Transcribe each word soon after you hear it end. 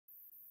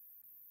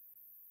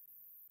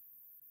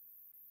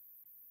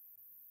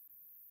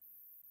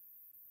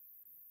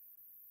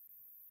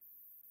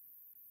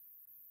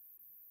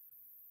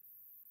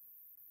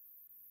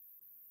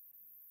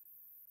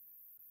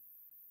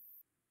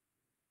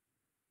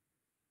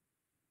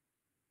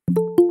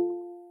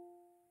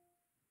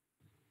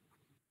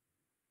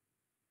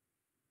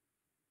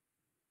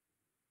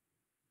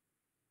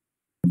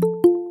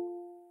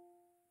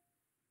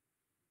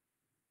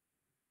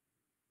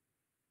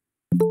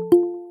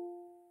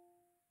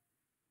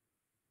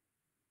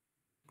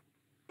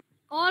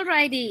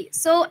Alrighty,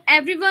 so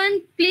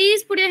everyone,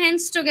 please put your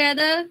hands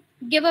together.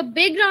 Give a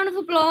big round of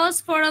applause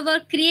for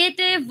our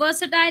creative,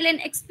 versatile, and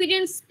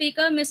experienced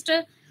speaker,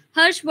 Mr.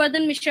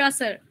 Bardhan Mishra,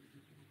 sir.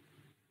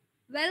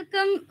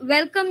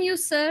 Welcome you,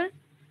 sir.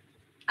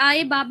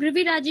 I,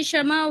 Babhravi Raji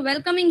Sharma,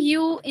 welcoming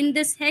you in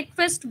this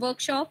HACKFEST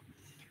workshop.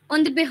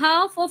 On the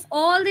behalf of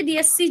all the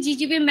DSC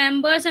GGV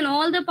members and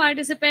all the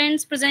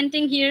participants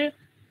presenting here,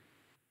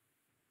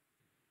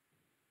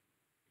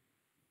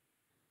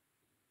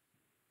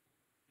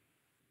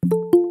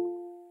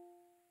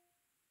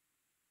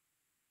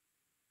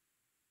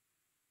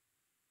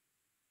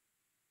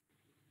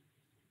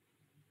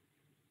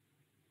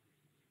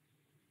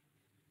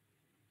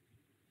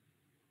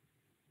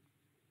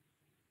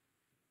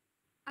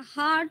 a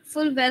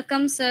heartful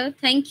welcome, sir.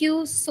 Thank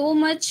you so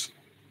much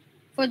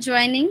for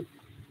joining.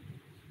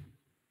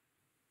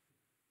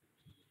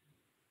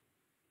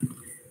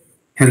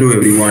 Hello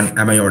everyone,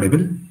 am I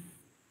audible?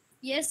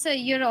 Yes, sir,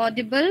 you're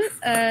audible.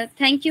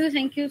 Thank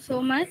you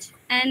so much.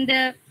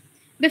 And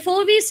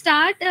before we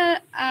start,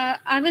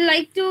 I would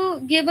like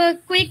to give a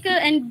quick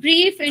and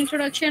brief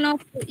introduction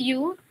of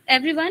you,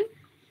 everyone.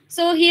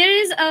 So here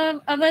is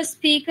our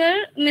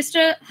speaker,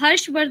 Mr.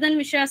 Bardhan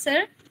Mishra,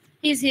 sir.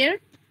 He's here.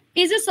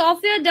 He's a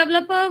software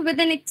developer with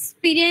an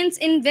experience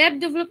in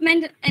web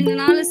development and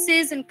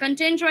analysis and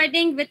content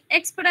writing with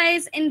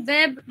expertise in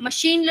web,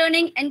 machine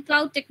learning, and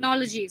cloud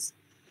technologies.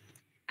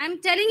 I'm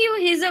telling you,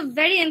 he's a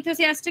very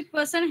enthusiastic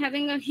person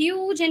having a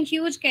huge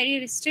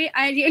career history.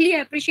 I really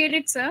appreciate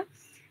it, sir.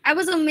 I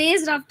was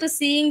amazed after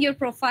seeing your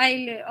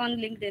profile on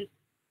LinkedIn.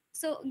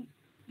 So,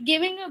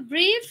 giving a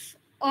brief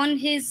on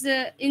his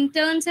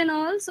interns and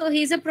all. So,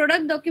 he's a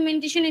product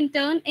documentation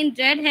intern in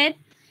Red Hat,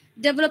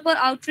 developer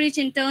outreach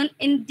intern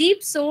in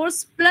Deep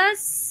Source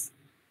Plus.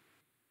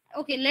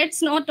 Okay,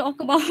 let's not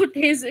talk about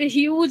his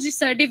huge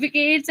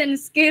certificates and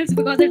skills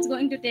because it's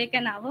going to take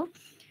an hour.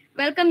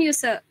 Welcome you,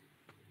 sir.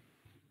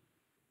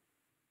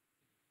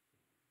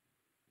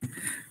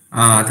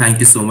 Thank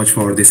you so much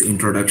for this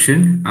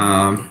introduction.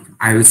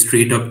 I will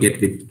straight up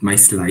get with my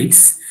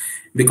slides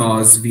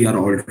because we are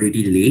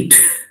already late.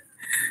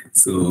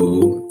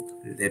 So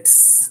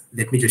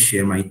let me just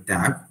share my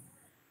tab.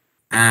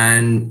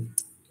 And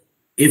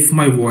if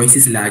my voice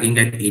is lagging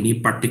at any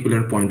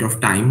particular point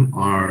of time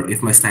or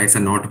if my slides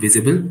are not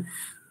visible,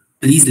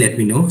 please let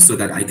me know so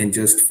that I can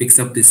just fix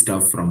up this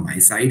stuff from my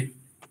side.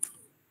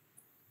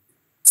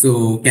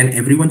 So can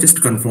everyone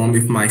just confirm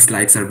if my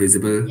slides are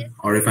visible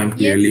or if I'm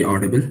clearly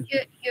audible?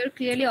 You're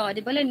clearly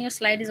audible and your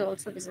slide is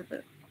also visible.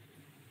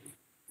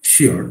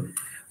 Sure.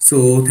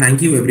 So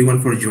thank you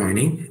everyone for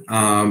joining.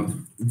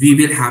 We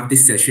will have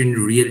this session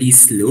really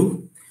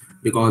slow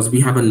because we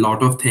have a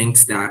lot of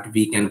things that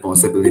we can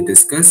possibly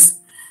discuss.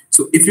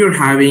 So if you're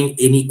having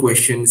any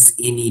questions,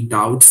 any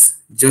doubts,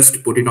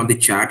 just put it on the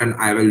chat and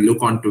I will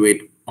look onto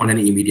it on an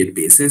immediate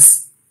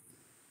basis.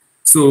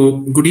 So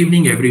good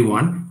evening,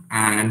 everyone,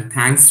 and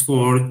thanks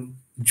for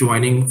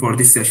joining for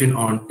this session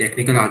on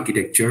technical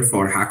architecture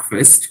for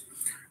HACKFEST,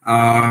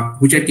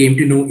 which I came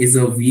to know is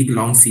a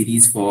week-long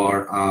series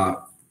for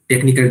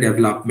technical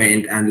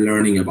development and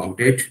learning about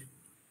it.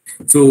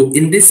 So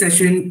in this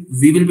session,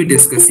 we will be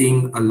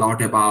discussing a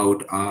lot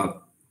about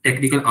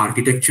technical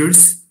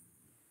architectures,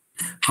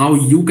 how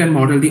you can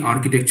model the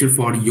architecture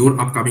for your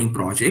upcoming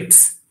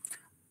projects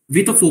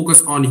with a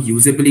focus on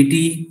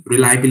usability,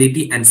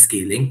 reliability, and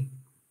scaling.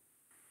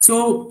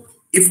 So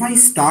if I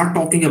start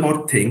talking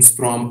about things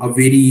from a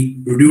very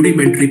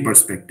rudimentary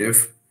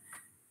perspective,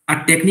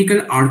 a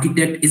technical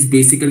architect is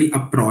basically a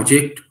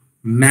project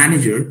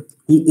manager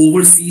who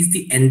oversees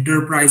the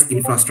enterprise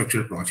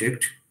infrastructure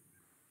project.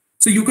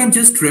 So you can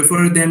just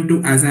refer them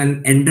to as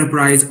an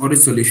enterprise or a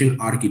solution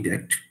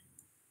architect.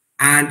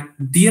 And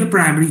their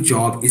primary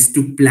job is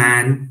to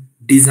plan,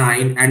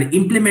 design, and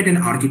implement an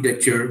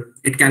architecture.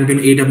 It can be on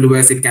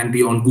AWS, it can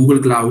be on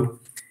Google Cloud,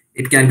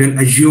 it can be on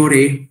Azure,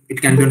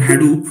 it can be on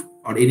Hadoop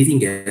or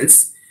anything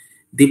else.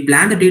 They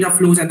plan the data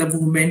flows and the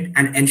movement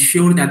and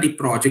ensure that the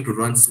project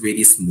runs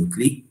very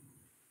smoothly.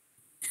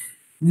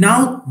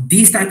 Now,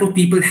 these type of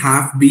people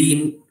have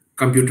been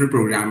computer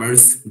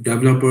programmers,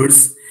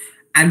 developers,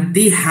 and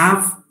they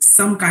have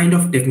some kind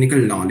of technical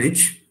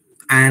knowledge,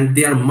 and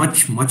they are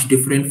much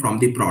different from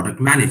the product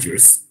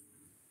managers.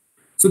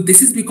 So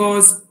this is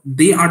because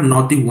they are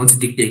not the ones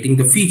dictating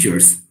the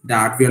features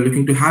that we are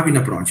looking to have in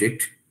a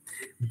project.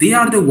 They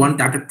are the ones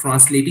that are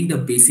translating the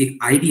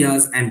basic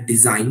ideas and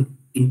design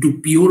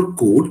into pure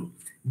code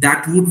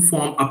that would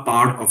form a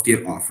part of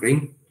their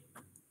offering.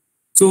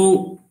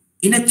 So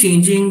in a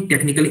changing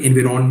technical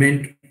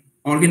environment,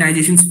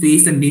 organizations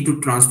face the need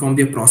to transform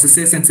their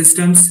processes and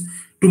systems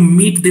to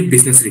meet the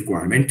business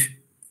requirement.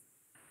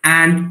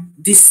 And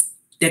this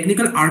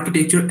technical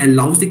architecture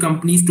allows the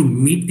companies to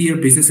meet their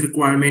business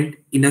requirement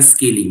in a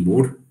scaling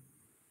mode.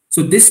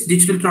 So this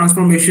digital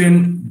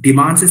transformation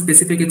demands a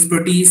specific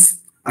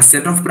expertise, a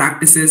set of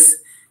practices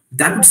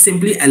that would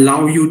simply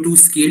allow you to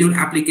scale your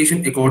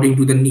application according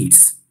to the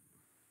needs.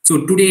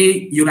 So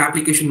today, your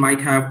application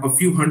might have a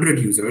few hundred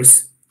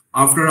users.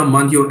 After a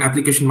month, your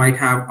application might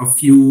have a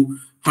few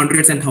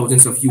hundreds and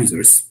thousands of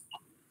users.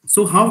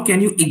 So how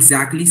can you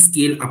exactly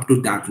scale up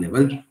to that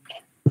level?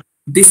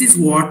 This is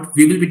what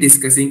we will be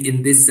discussing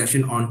in this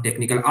session on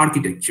technical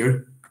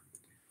architecture.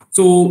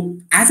 So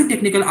as a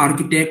technical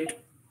architect,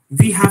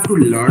 we have to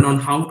learn on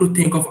how to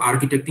think of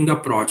architecting a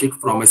project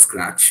from a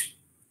scratch.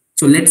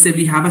 So let's say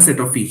we have a set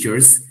of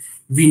features.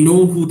 We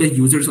know who the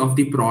users of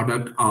the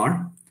product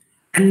are.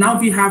 And now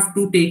we have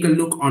to take a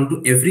look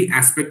onto every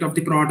aspect of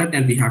the product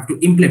and we have to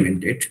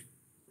implement it.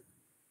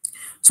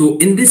 So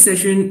in this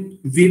session,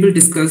 we will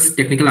discuss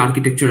technical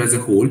architecture as a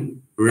whole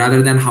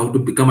rather than how to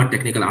become a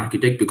technical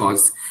architect,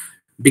 because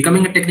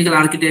becoming a technical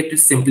architect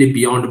is simply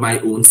beyond my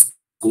own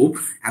scope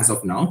as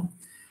of now.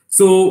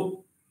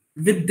 So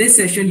with this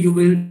session, you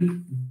will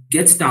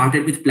get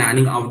started with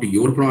planning out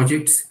your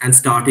projects and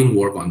starting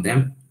work on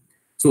them.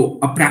 So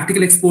a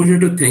practical exposure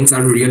to things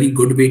are a really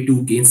good way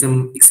to gain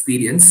some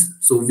experience.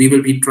 So we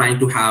will be trying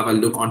to have a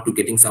look onto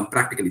getting some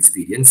practical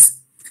experience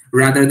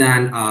rather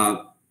than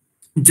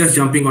just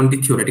jumping on the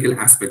theoretical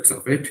aspects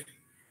of it.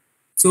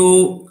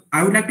 So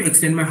I would like to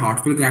extend my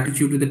heartfelt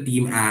gratitude to the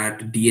team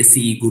at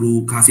DSC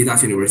Guru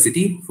Ghasidas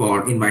University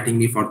for inviting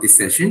me for this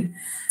session.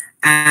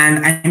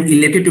 And I'm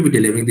elated to be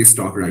delivering this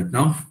talk right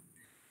now.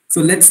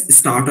 So let's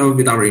start off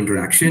with our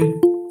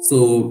interaction.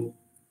 So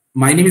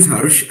my name is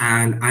Harsh,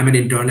 and I'm an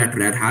intern at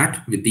Red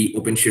Hat with the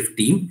OpenShift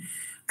team.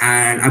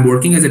 And I'm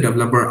working as a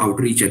developer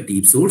outreach at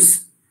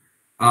DeepSource.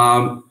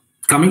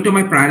 Coming to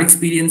my prior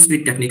experience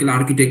with technical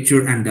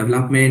architecture and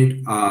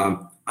development,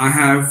 I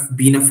have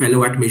been a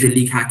fellow at Major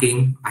League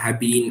Hacking. I have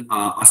been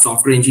a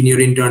software engineer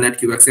intern at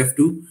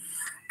QXF2.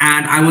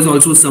 And I was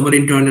also a summer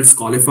intern at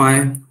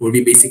Scholarify, where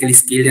we basically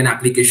scaled an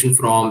application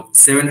from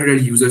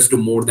 700 users to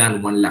more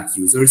than 1 lakh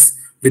users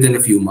within a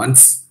few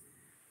months.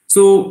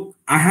 So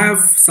I have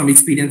some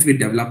experience with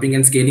developing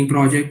and scaling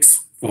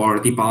projects for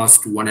the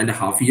past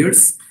 1.5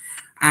 years.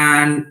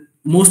 And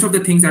most of the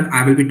things that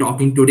I will be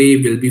talking today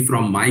will be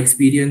from my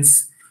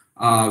experience,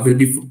 will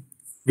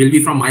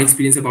be from my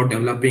experience about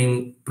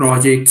developing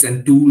projects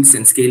and tools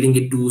and scaling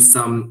it to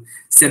some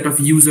set of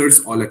users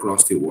all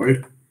across the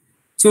world.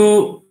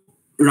 So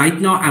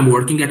right now I'm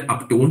working at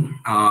Uptone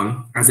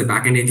as a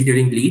backend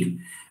engineering lead.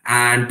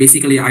 And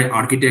basically I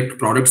architect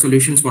product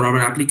solutions for our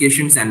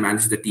applications and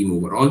manage the team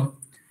overall.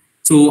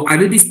 So I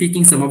will be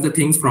speaking some of the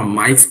things from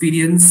my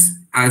experience,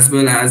 as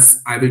well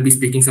as I will be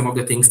speaking some of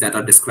the things that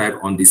are described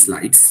on these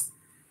slides.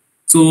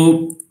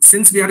 So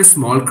since we are a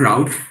small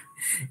crowd,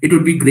 it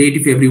would be great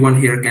if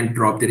everyone here can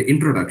drop their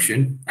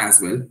introduction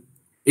as well.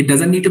 It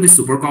doesn't need to be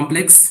super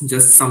complex,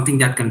 just something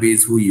that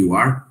conveys who you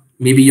are.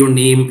 Maybe your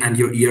name and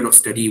your year of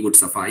study would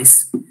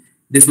suffice.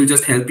 This will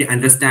just help you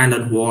understand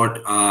on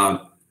what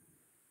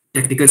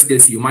technical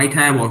skills you might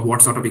have or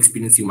what sort of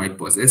experience you might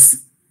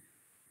possess.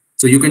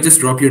 So you can just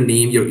drop your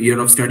name, your year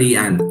of study,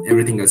 and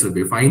everything else will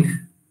be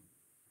fine.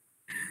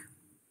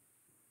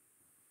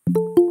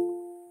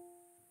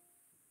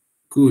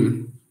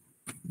 Cool.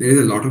 There is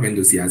a lot of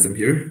enthusiasm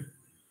here.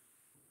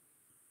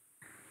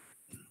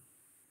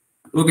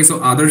 Okay, so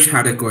Adarsh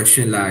had a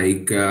question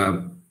like,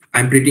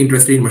 I'm pretty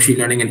interested in machine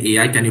learning and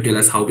AI. Can you tell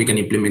us how we can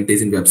implement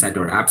this in website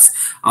or apps?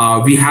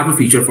 We have a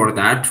feature for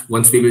that.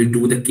 Once we will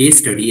do the case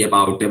study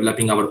about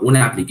developing our own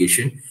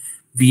application,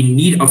 we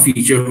need a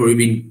feature where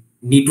we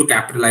need to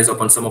capitalize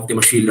upon some of the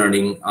machine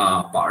learning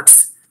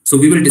parts. So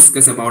we will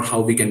discuss about how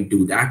we can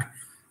do that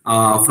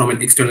from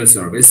an external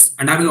service.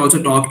 And I will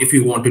also talk if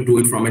you want to do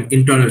it from an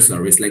internal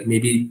service, like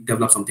maybe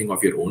develop something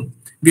of your own.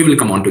 We will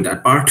come on to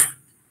that part.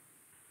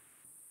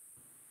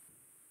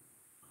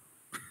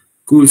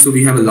 Cool. So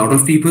we have a lot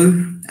of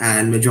people,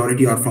 and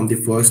majority are from the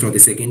first or the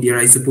second year,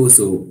 I suppose.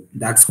 So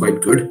that's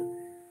quite good.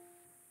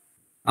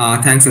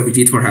 Thanks,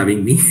 Abhijit, for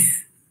having me.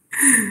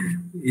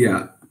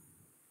 Yeah.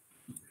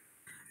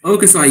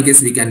 Okay, so I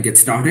guess we can get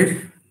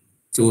started.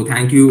 So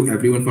thank you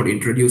everyone for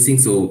introducing.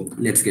 So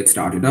let's get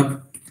started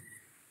up.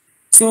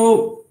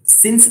 So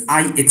since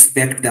I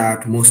expect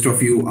that most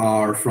of you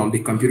are from the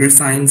computer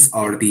science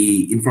or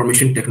the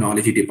information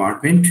technology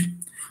department,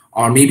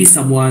 or maybe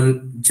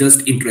someone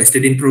just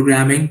interested in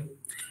programming,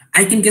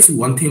 I can guess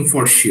one thing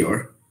for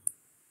sure.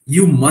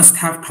 You must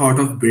have thought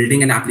of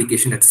building an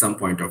application at some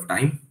point of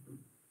time.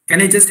 Can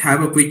I just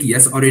have a quick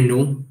yes or a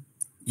no?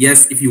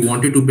 Yes, if you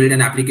wanted to build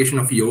an application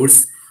of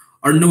yours,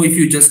 or no, if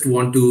you just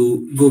want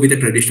to go with a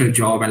traditional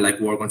job and like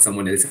work on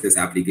someone else's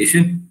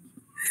application.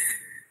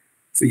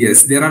 So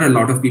yes, there are a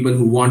lot of people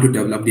who want to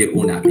develop their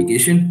own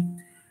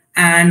application.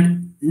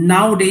 And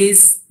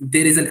nowadays,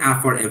 there is an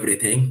app for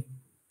everything.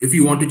 If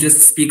you want to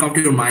just speak out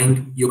your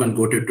mind, you can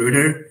go to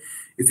Twitter.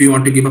 If you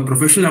want to give a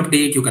professional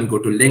update, you can go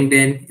to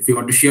LinkedIn. If you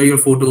want to share your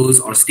photos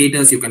or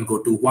status, you can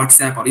go to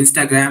WhatsApp or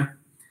Instagram.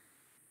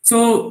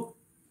 So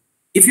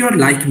if you're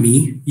like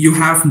me, you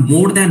have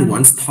more than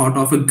once thought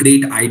of a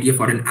great idea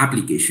for an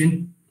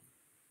application.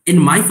 In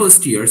my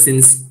first year,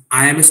 since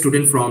I am a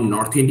student from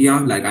North India,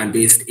 like I'm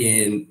based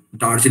in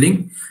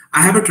Darjeeling.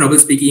 I have a trouble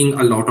speaking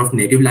a lot of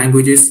native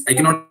languages. I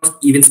cannot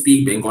even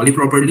speak Bengali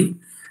properly.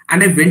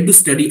 And I went to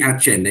study at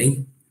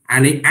Chennai.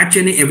 And at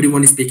Chennai,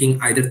 everyone is speaking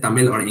either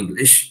Tamil or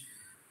English.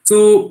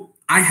 So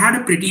I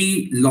had a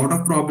pretty lot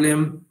of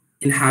problem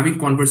in having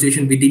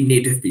conversation with the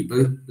native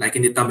people, like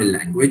in the Tamil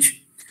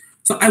language.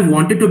 So I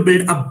wanted to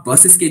build a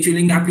bus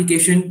scheduling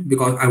application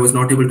because I was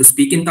not able to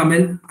speak in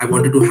Tamil. I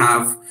wanted to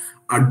have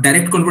a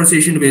direct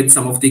conversation with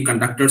some of the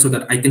conductors so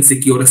that I can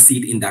secure a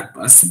seat in that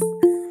bus.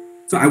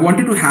 So I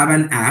wanted to have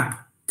an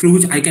app through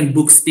which I can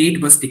book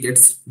state bus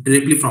tickets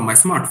directly from my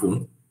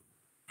smartphone.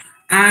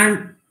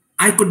 And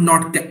I could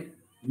not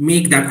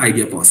make that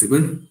idea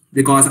possible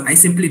because I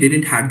simply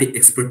didn't have the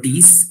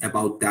expertise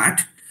about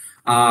that.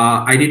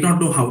 I did not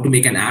know how to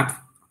make an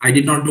app. I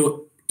did not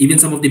know even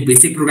some of the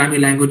basic programming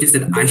languages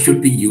that I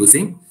should be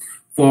using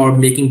for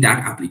making that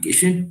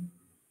application.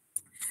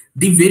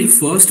 The very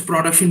first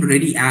production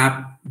ready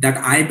app that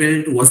I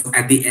built was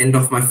at the end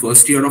of my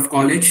first year of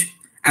college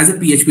as a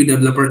PHP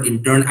developer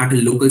intern at a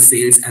local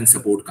sales and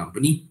support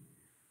company.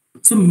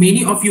 So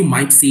many of you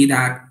might say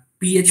that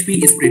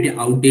PHP is pretty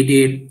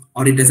outdated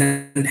or it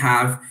doesn't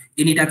have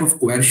any type of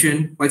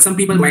coercion, while some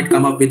people might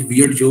come up with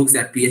weird jokes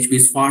that PHP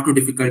is far too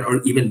difficult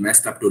or even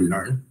messed up to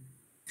learn.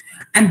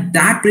 And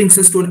that brings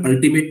us to an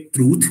ultimate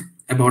truth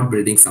about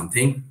building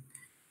something.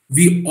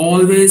 We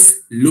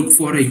always look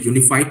for a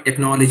unified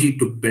technology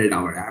to build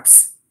our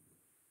apps.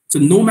 So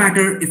no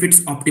matter if it's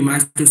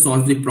optimized to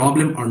solve the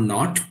problem or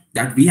not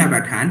that we have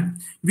at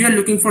hand, we are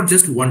looking for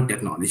just one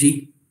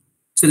technology.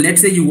 So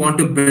let's say you want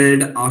to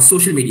build a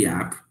social media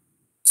app.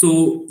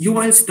 So you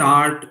will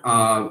start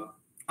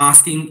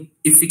asking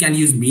if we can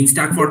use mean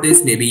stack for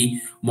this,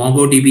 maybe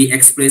MongoDB,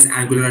 Express,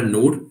 Angular, and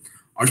Node,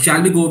 or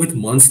shall we go with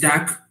MERN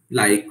stack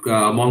like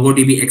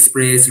MongoDB,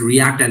 Express,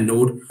 React, and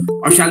Node,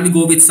 or shall we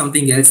go with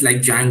something else like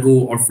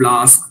Django or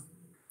Flask,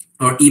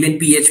 or even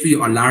PHP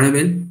or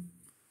Laravel?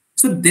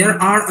 So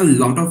there are a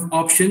lot of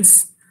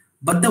options,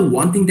 but the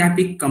one thing that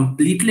we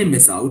completely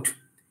miss out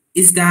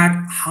is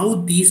that how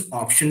these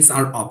options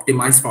are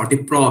optimized for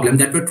the problem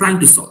that we're trying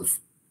to solve.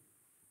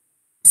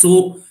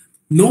 So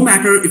no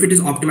matter if it is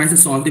optimized to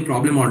solve the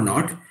problem or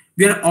not,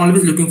 we are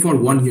always looking for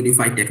one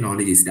unified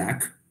technology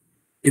stack.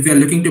 If we are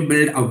looking to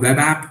build a web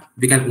app,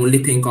 we can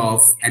only think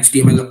of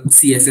HTML,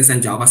 CSS,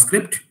 and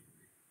JavaScript.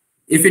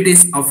 If it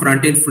is a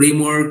front-end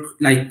framework,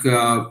 like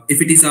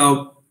if it is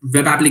a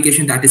web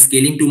application that is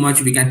scaling too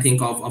much, we can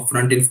think of a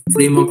front-end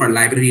framework or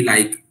library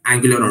like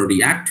Angular or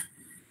React.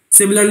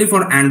 Similarly,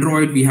 for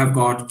Android, we have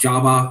got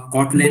Java,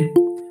 Kotlin,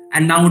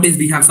 and nowadays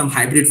we have some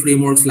hybrid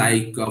frameworks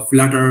like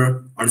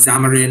Flutter or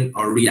Xamarin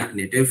or React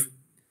Native.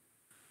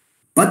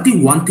 But the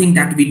one thing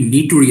that we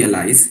need to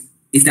realize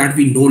is that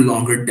we no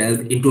longer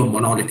delve into a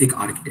monolithic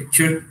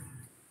architecture.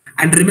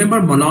 And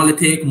remember,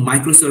 monolithic,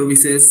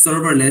 microservices,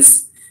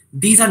 serverless,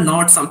 these are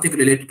not something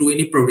related to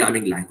any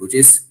programming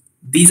languages.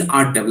 These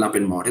are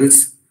development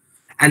models.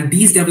 And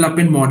these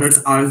development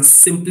models are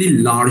simply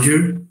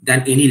larger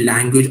than any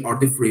language or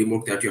the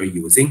framework that you're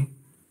using.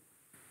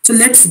 So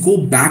let's go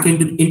back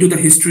into the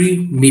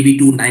history, maybe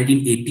to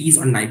 1980s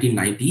or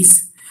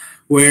 1990s,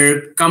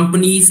 where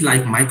companies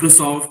like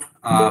Microsoft,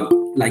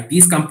 like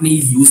these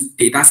companies used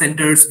data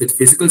centers with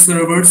physical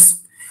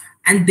servers,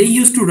 and they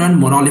used to run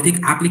monolithic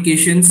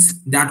applications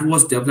that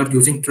was developed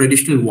using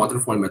traditional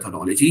waterfall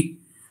methodology.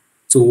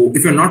 So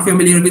if you're not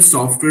familiar with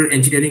software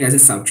engineering as a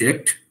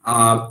subject,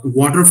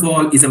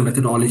 waterfall is a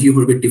methodology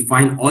where we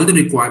define all the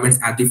requirements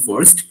at the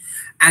first,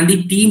 and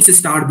the teams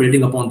start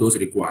building upon those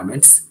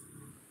requirements.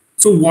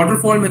 So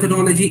waterfall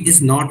methodology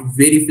is not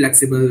very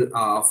flexible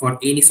for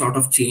any sort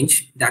of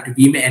change that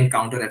we may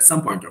encounter at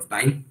some point of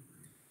time.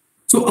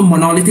 So a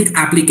monolithic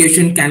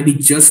application can be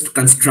just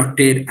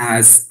constructed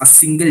as a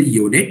single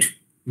unit,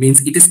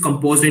 means it is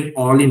composed in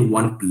all in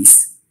one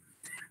piece.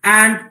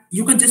 And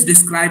you can just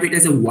describe it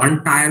as a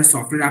one-tier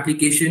software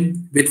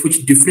application with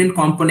which different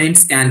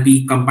components can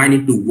be combined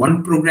into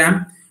one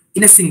program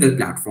in a single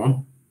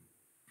platform.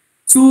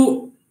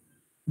 So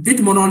with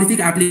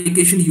monolithic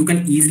application, you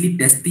can easily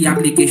test the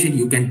application,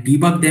 you can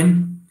debug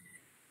them,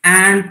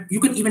 and you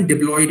can even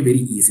deploy it very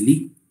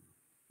easily.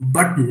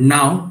 But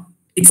now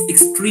it's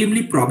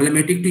extremely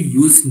problematic to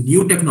use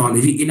new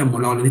technology in a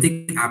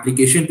monolithic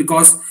application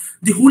because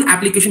the whole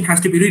application has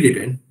to be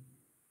rewritten.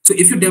 So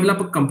if you develop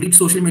a complete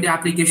social media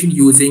application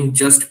using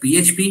just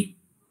PHP,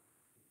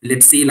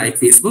 let's say like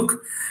Facebook,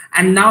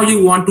 and now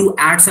you want to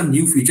add some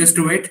new features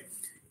to it,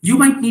 you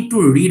might need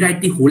to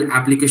rewrite the whole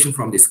application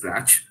from the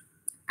scratch.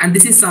 And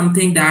this is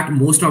something that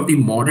most of the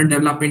modern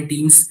development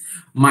teams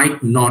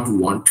might not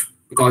want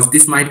because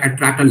this might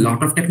attract a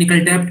lot of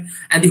technical debt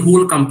and the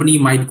whole company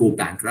might go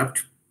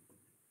bankrupt.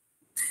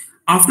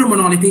 After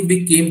monolithic,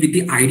 we came with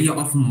the idea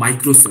of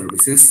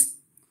microservices.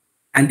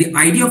 And the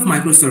idea of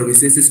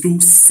microservices is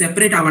to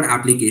separate our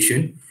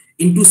application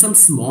into some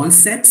small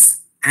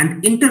sets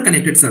and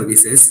interconnected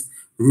services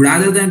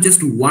rather than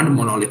just one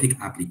monolithic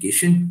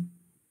application.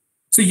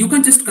 So you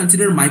can just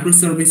consider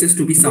microservices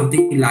to be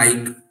something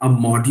like a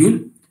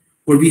module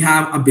where we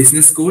have a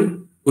business goal,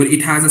 or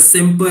it has a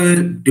simple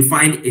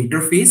defined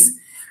interface,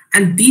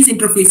 and these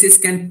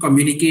interfaces can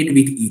communicate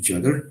with each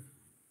other.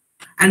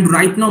 And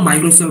right now,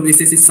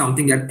 microservices is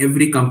something that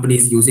every company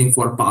is using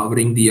for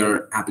powering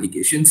their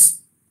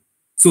applications.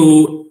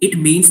 So it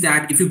means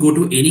that if you go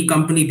to any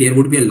company, there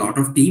would be a lot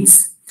of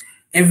teams.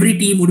 Every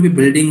team would be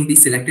building the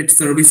selected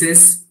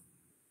services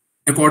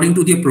according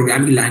to their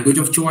programming language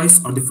of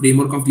choice or the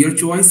framework of their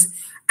choice,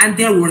 and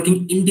they are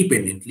working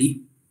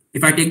independently.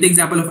 If I take the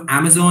example of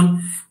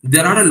Amazon,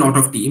 there are a lot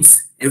of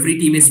teams. Every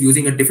team is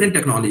using a different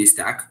technology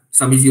stack.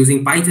 Some is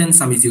using Python,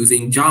 some is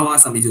using Java,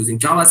 some is using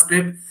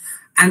JavaScript,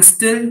 and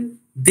still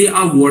they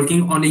are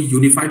working on a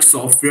unified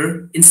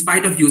software in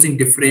spite of using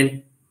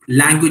different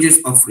languages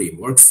or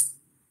frameworks.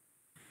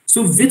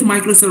 So with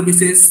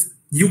microservices,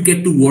 you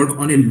get to work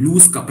on a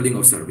loose coupling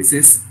of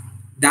services.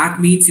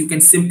 That means you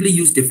can simply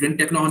use different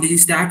technology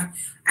stack,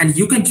 and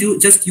you can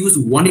just use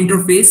one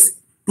interface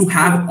to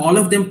have all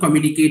of them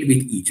communicate with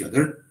each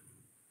other.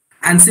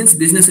 And since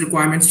business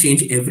requirements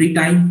change every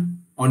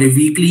time on a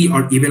weekly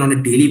or even on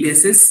a daily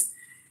basis,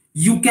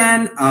 you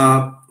can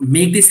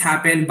make this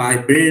happen by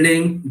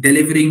building,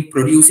 delivering,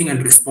 producing,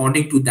 and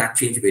responding to that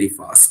change very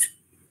fast.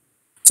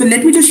 So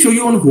let me just show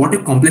you on what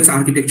a complex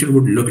architecture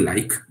would look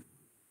like.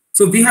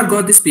 So we have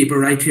got this paper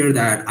right here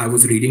that I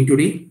was reading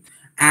today,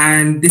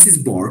 and this is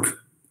Borg,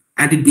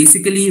 and it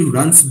basically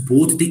runs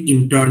both the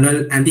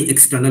internal and the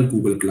external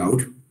Google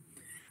Cloud.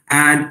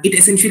 And it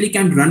essentially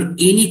can run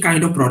any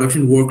kind of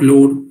production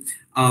workload,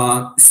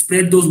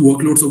 spread those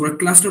workloads over a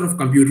cluster of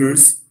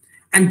computers,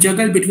 and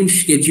juggle between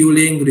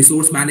scheduling,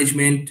 resource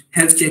management,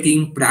 health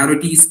checking,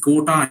 priorities,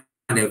 quota,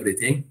 and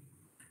everything.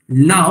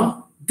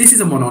 Now, this is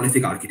a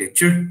monolithic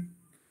architecture.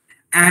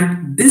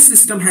 And this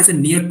system has a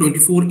near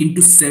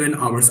 24/7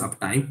 hours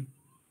uptime.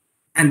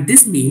 And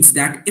this means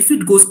that if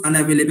it goes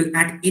unavailable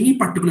at any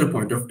particular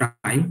point of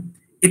time,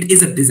 it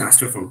is a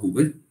disaster for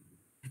Google.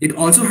 It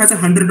also has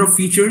 100 of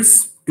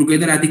features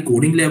together at the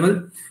coding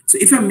level. So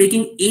if you're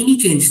making any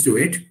change to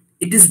it,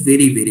 it is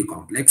very, very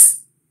complex.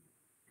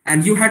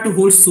 And you have to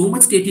hold so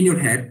much state in your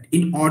head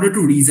in order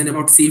to reason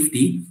about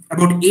safety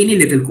about any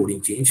little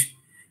coding change.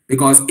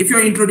 Because if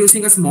you're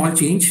introducing a small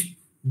change,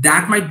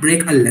 that might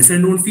break a lesser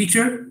known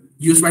feature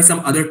used by some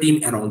other team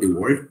around the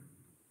world.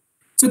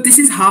 So this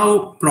is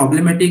how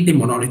problematic the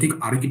monolithic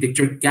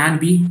architecture can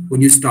be when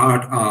you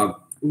start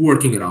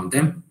working around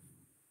them.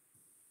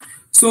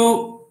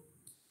 So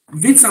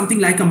with something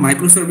like a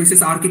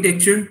microservices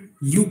architecture,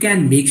 you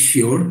can make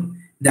sure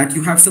that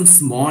you have some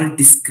small,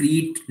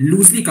 discrete,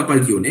 loosely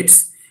coupled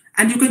units,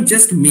 and you can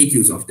just make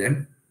use of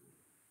them.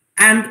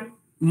 And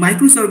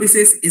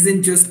microservices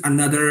isn't just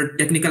another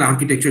technical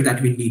architecture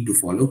that we need to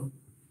follow.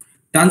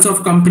 Tons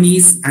of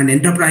companies and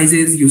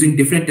enterprises using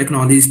different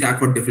technology stack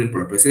for different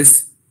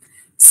purposes.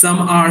 Some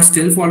are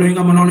still following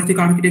a monolithic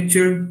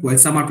architecture, while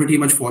some are pretty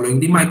much following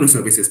the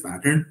microservices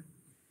pattern.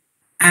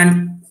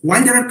 And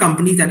while there are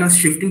companies that are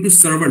shifting to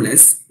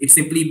serverless, it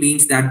simply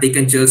means that they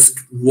can just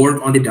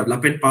work on the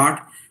development part,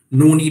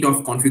 no need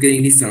of configuring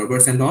any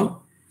servers and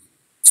all.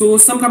 So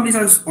some companies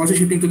are also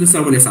shifting to the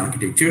serverless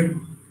architecture.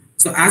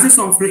 So as a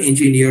software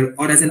engineer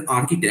or as an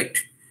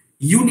architect,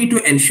 you need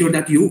to ensure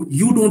that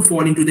you don't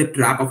fall into the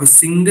trap of a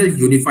single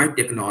unified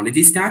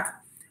technology stack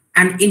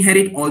and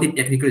inherit all the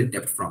technical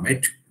depth from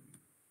it.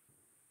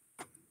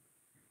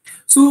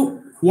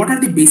 So what are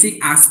the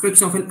basic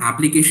aspects of an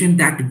application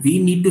that we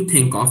need to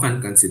think of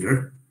and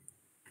consider?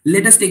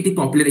 Let us take the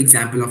popular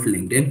example of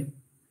LinkedIn.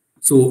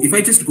 So if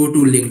I just go to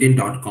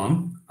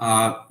linkedin.com,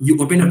 you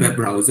open a web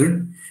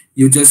browser,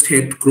 you just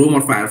hit Chrome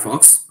or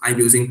Firefox. I'm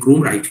using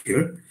Chrome right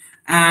here.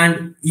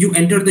 And you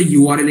enter the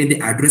URL in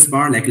the address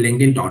bar like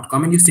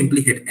linkedin.com and you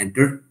simply hit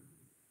enter.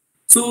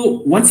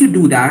 So once you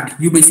do that,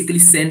 you basically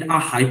send a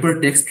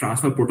hypertext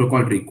transfer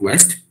protocol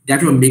request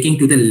that you're making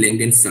to the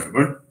LinkedIn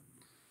server.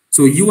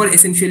 So you are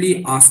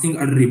essentially asking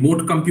a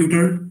remote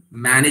computer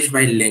managed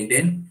by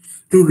LinkedIn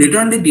to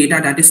return the data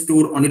that is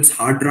stored on its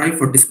hard drive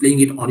for displaying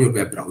it on your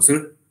web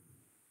browser.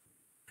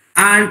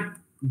 And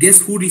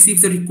guess who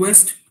receives the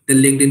request? The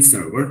LinkedIn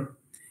server.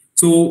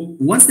 So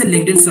once the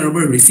LinkedIn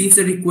server receives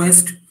the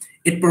request,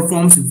 it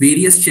performs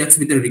various checks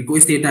with the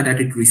request data that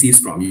it receives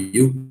from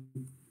you,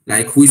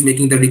 like who is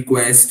making the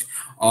request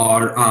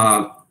or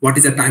what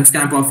is the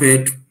timestamp of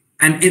it,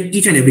 and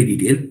each and every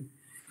detail.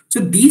 So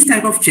these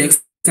type of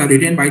checks are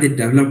written by the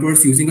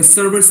developers using a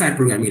server-side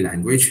programming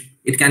language.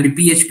 It can be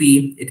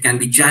PHP, it can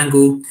be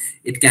Django,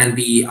 it can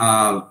be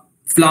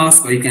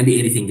Flask, or it can be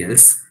anything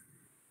else.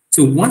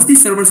 So once the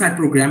server-side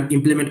program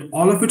implements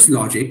all of its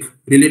logic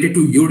related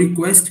to your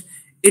request,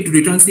 it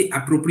returns the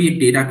appropriate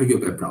data to your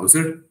web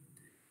browser.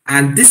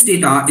 And this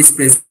data is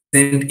present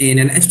in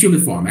an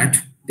HTML format.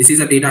 This is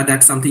a data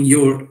that's something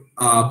your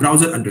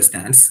browser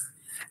understands.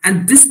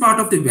 And this part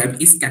of the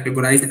web is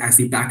categorized as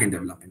the backend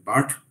development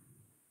part.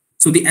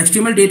 So the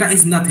HTML data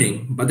is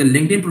nothing but the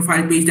LinkedIn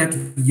profile page that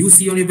you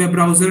see on your web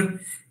browser.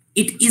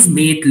 It is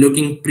made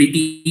looking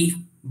pretty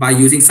by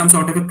using some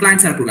sort of a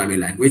client-side programming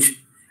language.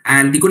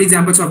 And the good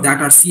examples of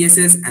that are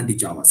CSS and the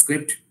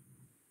JavaScript.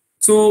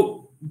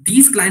 So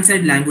these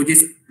client-side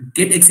languages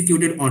get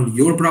executed on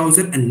your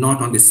browser and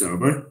not on the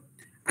server.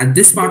 And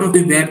this part of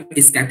the web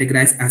is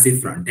categorized as a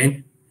front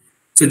end.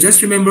 So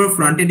just remember,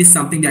 front end is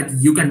something that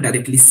you can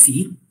directly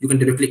see, you can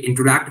directly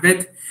interact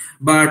with,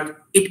 but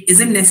it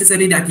isn't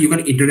necessary that you can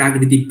interact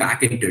with the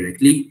backend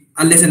directly,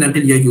 unless and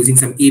until you're using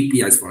some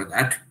APIs for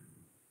that.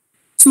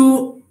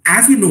 So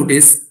as you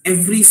notice,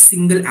 every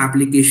single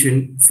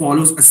application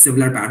follows a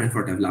similar pattern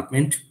for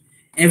development.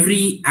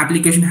 Every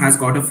application has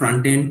got a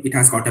front end, it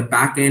has got a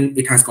back end,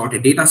 it has got a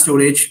data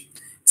storage,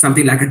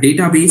 something like a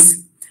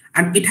database,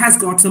 and it has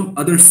got some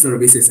other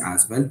services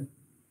as well.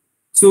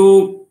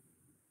 So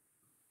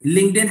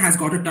LinkedIn has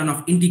got a ton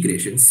of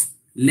integrations.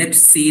 Let's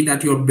say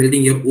that you're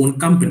building your own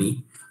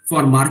company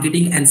for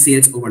marketing and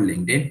sales over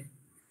LinkedIn.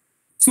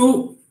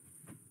 So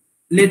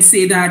let's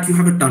say that you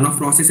have a ton of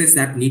processes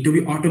that need to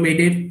be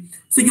automated.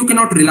 So you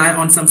cannot rely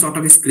on some sort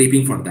of a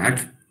scraping for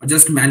that, or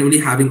just manually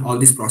having all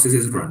these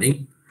processes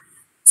running.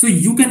 So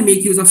you can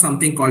make use of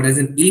something called as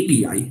an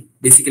API,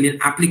 basically an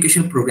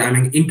application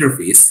programming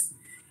interface.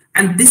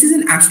 And this is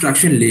an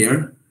abstraction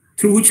layer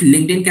through which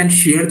LinkedIn can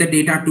share the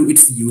data to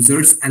its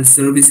users and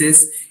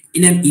services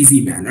in an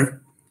easy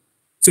manner.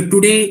 So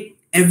today,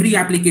 every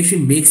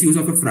application makes use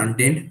of a front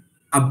end,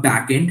 a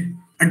back end,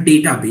 a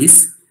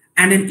database,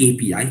 and an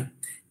API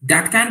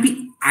that can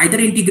be either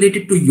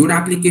integrated to your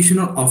application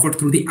or offered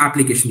through the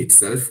application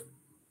itself.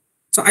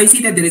 So I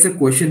see that there is a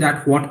question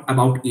that what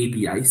about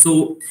API?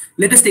 So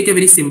let us take a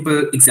very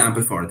simple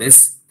example for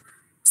this.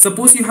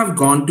 Suppose you have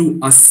gone to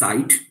a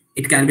site,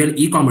 it can be an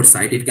e-commerce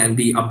site, it can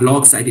be a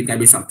blog site, it can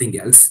be something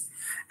else,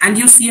 and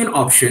you see an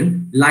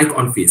option like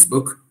on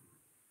Facebook.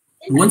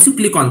 Once you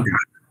click on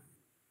that,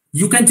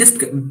 you can just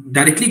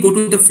directly go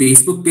to the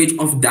Facebook page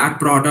of that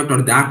product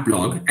or that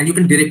blog, and you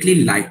can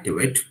directly like to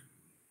it.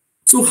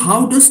 So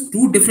how does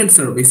two different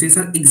services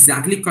are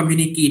exactly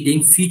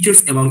communicating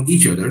features among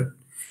each other?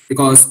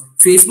 Because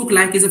Facebook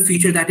like is a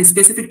feature that is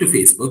specific to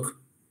Facebook.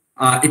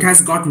 It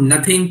has got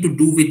nothing to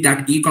do with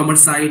that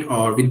e-commerce site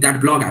or with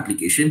that blog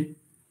application.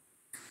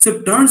 So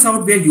it turns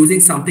out we are using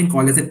something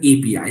called as an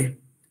API,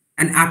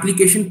 an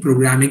application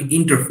programming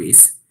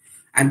interface.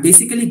 And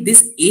basically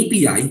this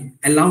API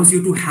allows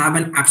you to have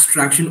an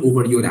abstraction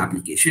over your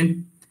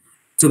application.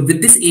 So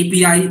with this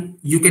API,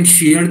 you can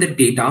share the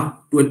data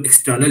to an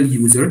external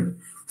user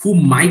who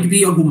might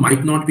be or who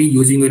might not be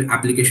using your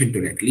application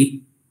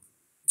directly.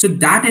 So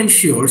that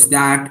ensures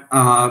that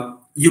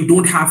you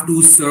don't have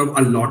to serve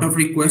a lot of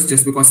requests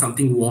just because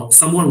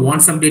someone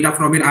wants some data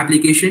from your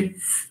application.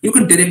 You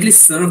can directly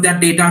serve that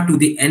data to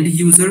the end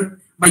user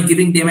by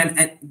giving them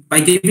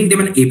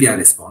an API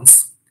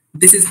response.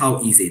 This is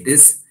how easy it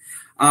is.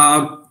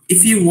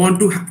 If you want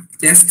to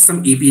test some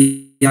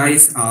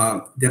APIs,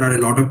 there are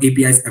a lot of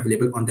APIs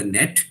available on the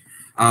net.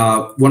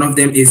 One of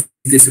them is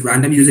this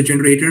random user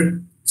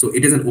generator. So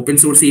it is an open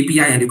source API,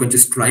 and you can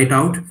just try it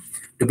out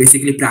to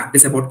basically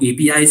practice about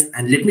APIs.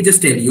 And let me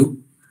just tell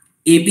you,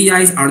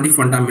 APIs are the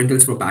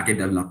fundamentals for backend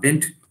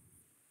development.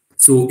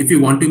 So if you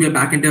want to be a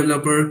backend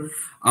developer,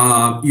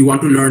 you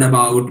want to learn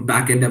about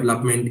backend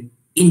development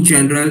in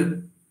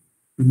general,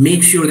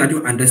 make sure that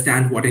you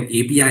understand what an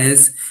API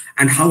is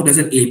and how does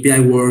an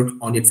API work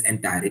on its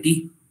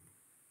entirety.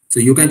 So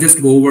you can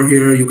just go over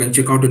here, you can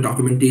check out the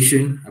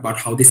documentation about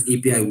how this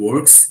API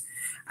works,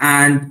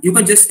 and you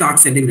can just start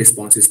sending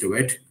responses to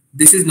it.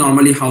 This is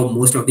normally how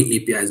most of the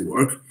APIs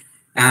work.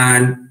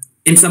 And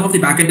in some of the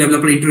backend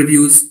developer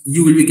interviews,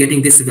 you will be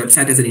getting this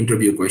website as an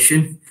interview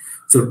question.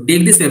 So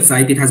take this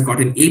website, it has got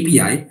an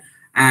API,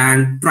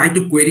 and try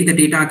to query the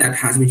data that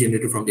has been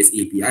generated from this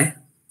API.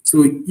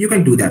 So you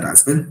can do that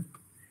as well.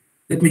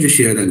 Let me just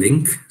share the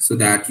link so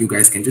that you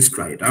guys can just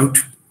try it out.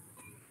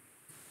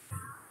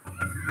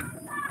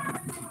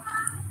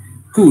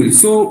 Cool.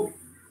 So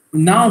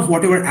now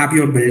whatever app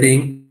you're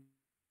building,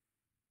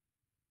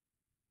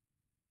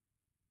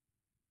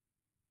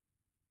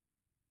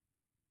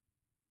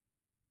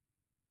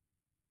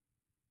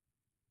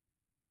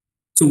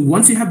 so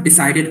once you have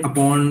decided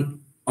upon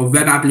a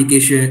web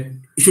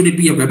application, should it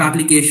be a web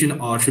application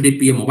or should it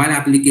be a mobile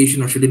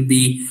application or should it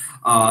be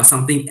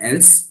something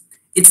else?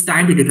 It's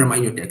time to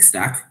determine your tech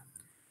stack.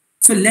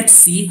 So let's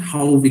see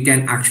how we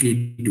can actually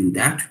do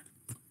that.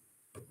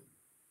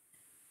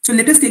 So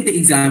let us take the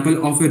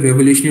example of a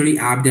revolutionary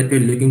app that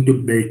we're looking to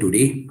build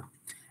today.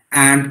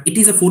 And it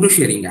is a photo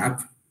sharing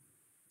app.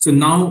 So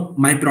now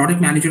my product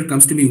manager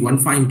comes to me one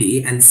fine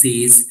day and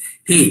says,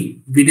 hey,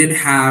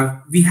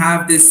 we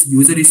have this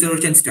user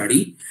research and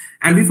study,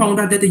 and we found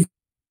out that the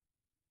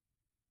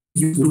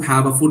users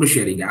have a photo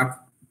sharing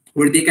app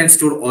where they can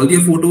store all their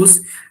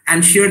photos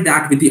and share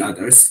that with the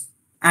others.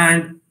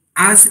 And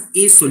as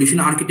a solution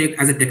architect,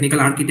 as a technical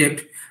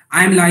architect,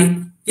 I'm like,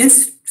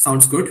 yes,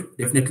 sounds good,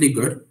 definitely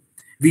good.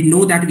 We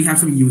know that we have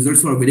some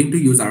users who are willing to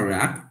use our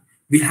app.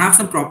 We have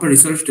some proper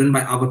research done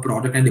by our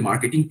product and the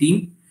marketing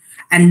team.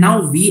 And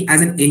now we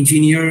as an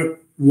engineer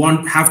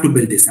have to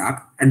build this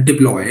app and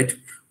deploy it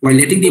while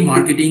letting the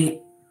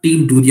marketing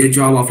team do their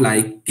job of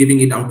like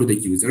giving it out to the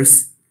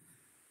users.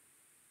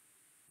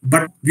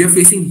 But we are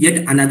facing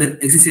yet another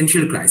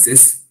existential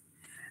crisis.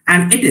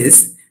 And it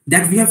is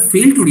that we have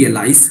failed to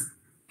realize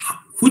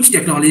which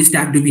technology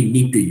stack do we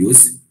need to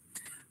use.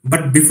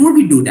 But before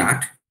we do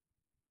that,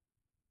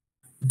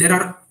 there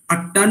are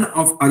a ton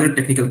of other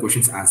technical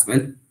questions as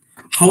well.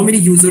 How many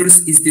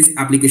users is this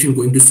application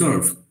going to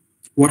serve?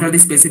 What are the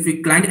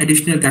specific client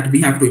additional that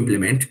we have to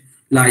implement?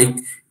 Like,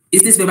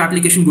 is this web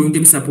application going to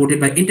be supported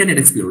by Internet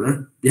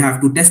Explorer? We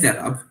have to test that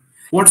up.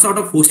 What sort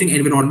of hosting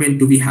environment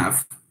do we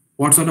have?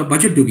 What sort of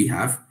budget do we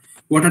have?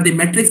 What are the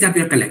metrics that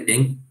we are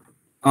collecting?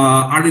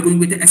 Are we going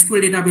with the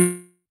SQL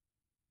database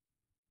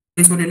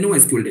or a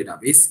NoSQL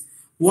database?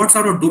 What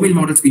sort of domain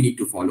models we need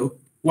to follow?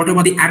 What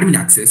about the admin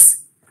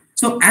access?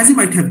 So, as you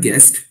might have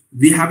guessed,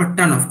 we have a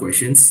ton of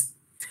questions,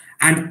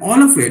 and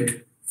all of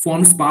it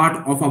forms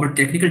part of our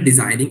technical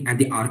designing and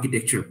the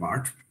architecture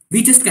part.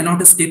 We just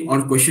cannot skip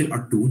our question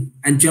or two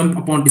and jump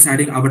upon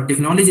deciding our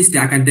technology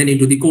stack and then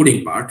into the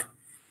coding part.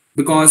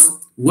 Because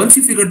once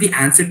you figure the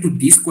answer to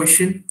this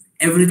question,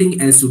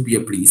 everything else would be a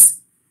breeze.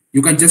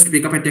 You can just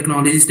pick up a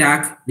technology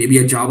stack, maybe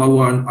a Java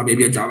one or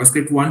maybe a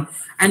JavaScript one,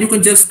 and you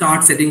can just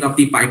start setting up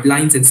the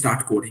pipelines and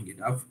start coding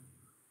it up.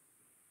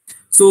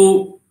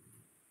 So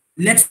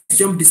let's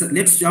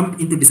jump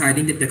into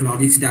deciding the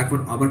technology stack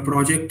for our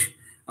project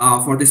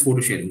for this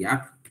photo sharing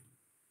app.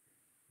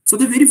 So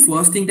the very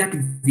first thing that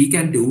we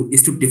can do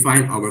is to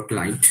define our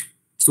client.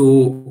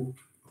 So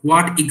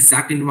what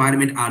exact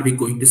environment are we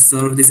going to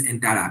serve this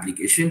entire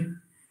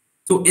application?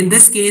 So in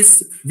this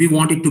case, we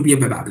want it to be a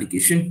web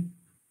application,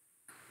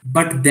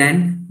 but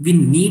then we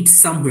need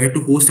somewhere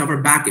to host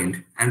our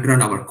backend and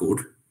run our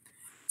code.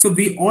 So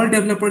we all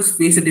developers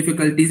face the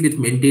difficulties with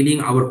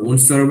maintaining our own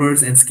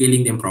servers and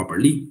scaling them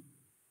properly.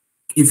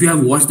 If you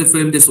have watched the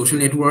film The Social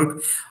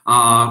Network,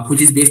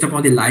 which is based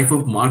upon the life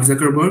of Mark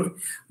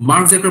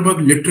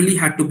Zuckerberg literally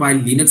had to buy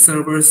Linux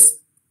servers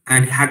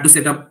and had to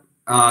set up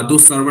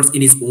those servers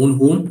in his own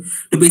home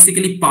to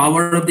basically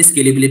power up the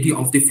scalability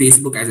of the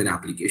Facebook as an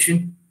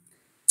application.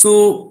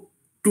 So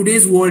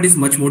today's world is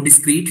much more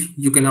discreet.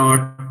 You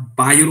cannot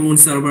buy your own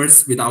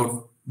servers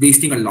without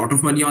wasting a lot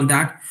of money on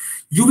that.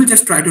 You will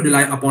just try to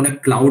rely upon a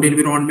cloud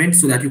environment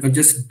so that you can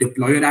just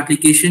deploy your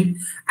application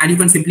and you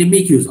can simply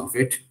make use of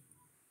it.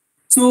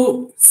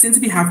 So since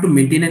we have to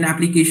maintain an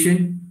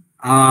application,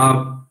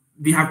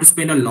 we have to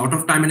spend a lot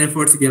of time and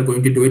efforts if we are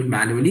going to do it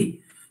manually.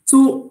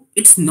 So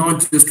it's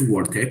not just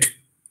worth it.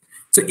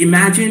 So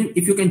imagine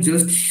if you can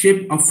just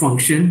ship a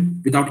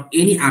function without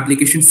any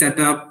application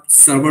setup,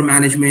 server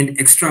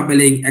management, extra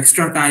billing,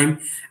 extra time,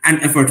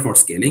 and effort for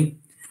scaling.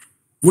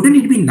 Wouldn't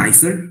it be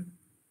nicer?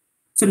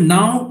 So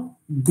now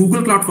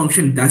Google Cloud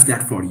Function does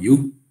that for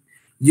you.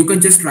 You can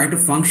just write a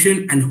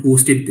function and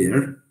host it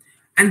there.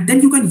 And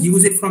then you can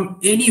use it from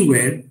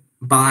anywhere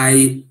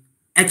by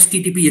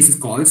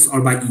HTTPS calls or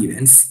by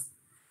events.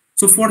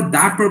 So for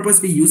that purpose,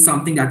 we use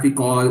something that we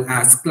call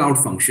as Cloud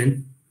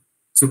Function.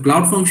 So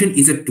Cloud Function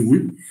is a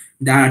tool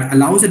that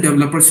allows the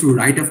developers to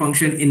write a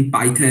function in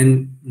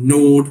Python,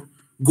 Node,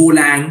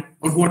 Golang,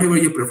 or whatever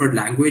your preferred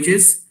language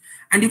is.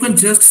 And you can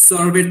just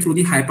serve it through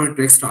the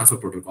Hypertext Transfer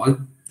Protocol,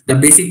 the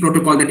basic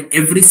protocol that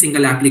every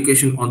single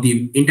application on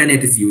the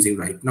internet is using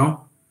right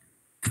now.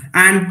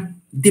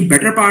 And the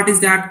better part is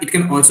that it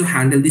can also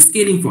handle the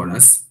scaling for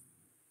us.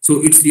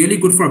 So it's really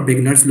good for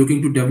beginners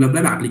looking to develop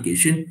web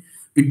application.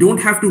 We don't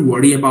have to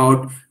worry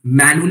about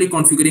manually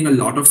configuring a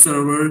lot of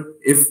server.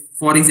 If,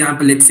 for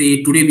example, let's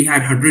say today we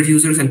had 100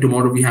 users and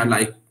tomorrow we have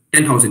like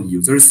 10,000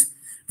 users,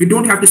 we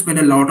don't have to spend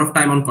a lot of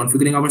time on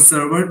configuring our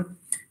server.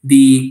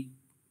 The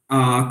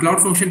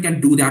Cloud Function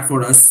can do that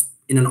for us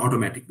in an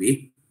automatic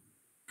way.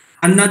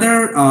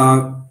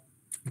 Another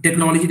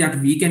technology that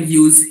we can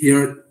use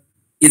here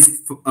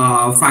is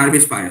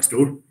Firebase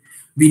Firestore.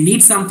 We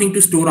need something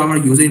to store our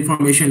user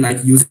information like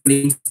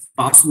usernames,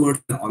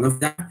 passwords, and all of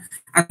that.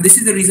 And this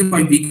is the reason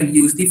why we can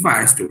use the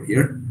Firestore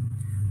here.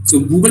 So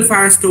Google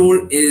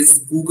Firestore is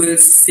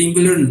Google's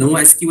singular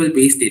NoSQL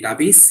based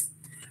database.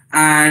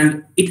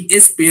 And it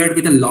is paired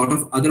with a lot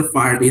of other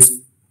Firebase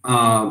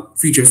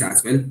features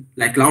as well,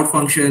 like Cloud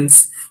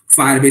Functions,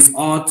 Firebase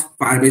Auth,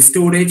 Firebase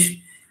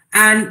Storage.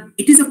 And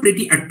it is a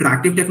pretty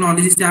attractive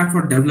technology stack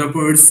for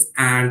developers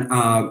and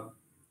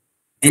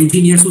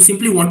engineers who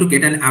simply want to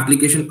get an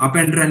application up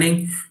and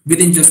running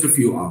within just a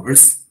few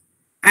hours.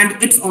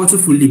 And it's also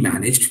fully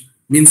managed,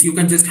 means you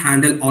can just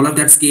handle all of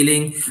that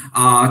scaling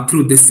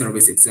through this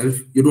service itself.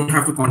 You don't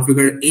have to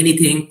configure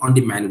anything on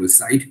the manual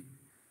side.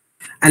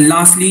 And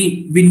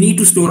lastly, we need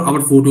to store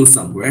our photos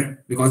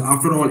somewhere because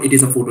after all, it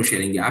is a photo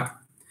sharing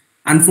app.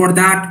 And for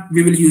that,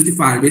 we will use the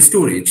Firebase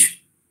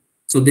storage.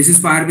 So this is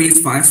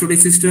Firebase file storage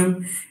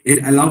system.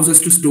 It allows us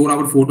to store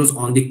our photos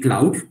on the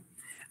cloud.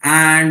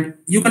 And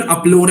you can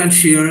upload and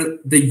share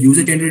the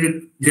user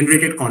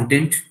generated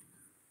content.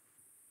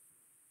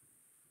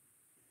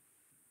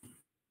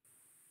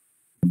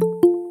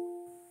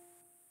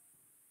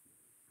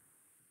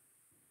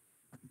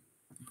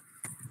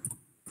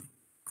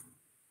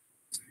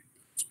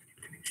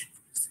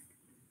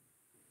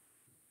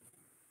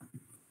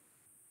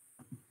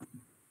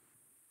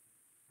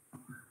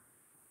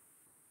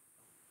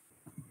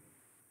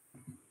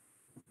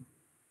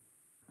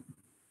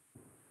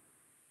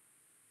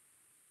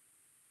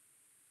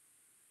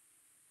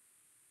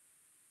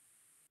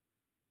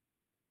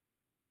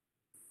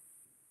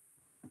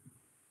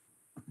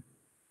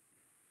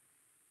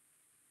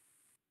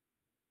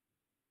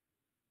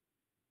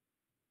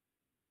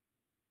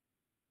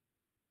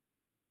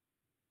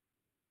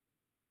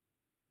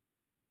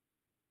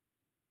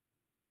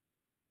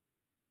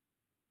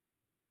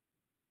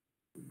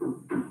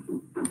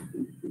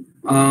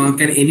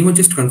 Can anyone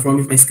just confirm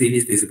if my screen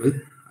is visible?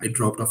 I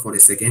dropped off for a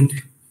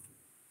second.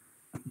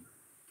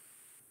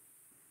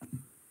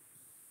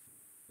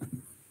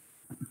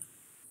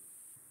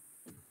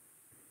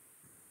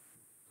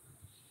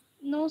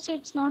 No, sir,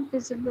 it's not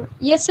visible.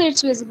 Yes, sir,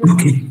 it's visible.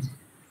 Okay.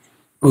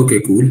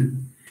 Okay, cool.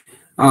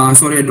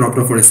 Sorry, I dropped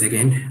off for a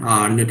second.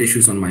 Net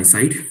issues on my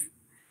side.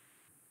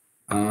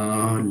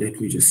 Let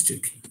me just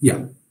check.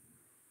 Yeah.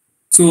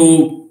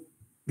 So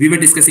we were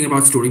discussing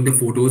about storing the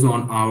photos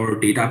on our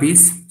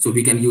database. So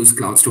we can use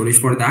cloud storage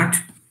for that.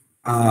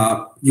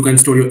 You can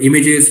store your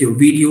images, your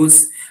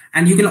videos,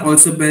 and you can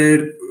also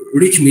build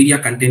rich media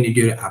content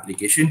into your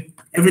application.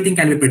 Everything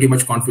can be pretty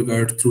much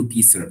configured through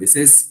these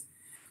services.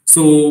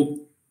 So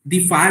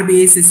the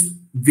Firebase is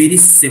very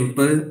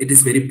simple. It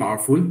is very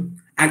powerful,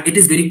 and it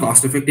is very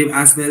cost effective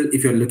as well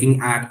if you're looking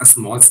at a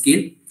small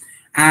scale.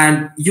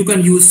 And you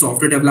can use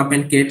software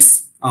development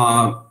kits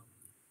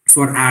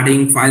for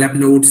adding file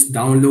uploads,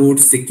 downloads,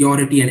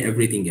 security, and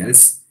everything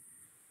else.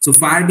 So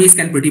Firebase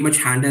can pretty much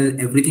handle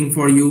everything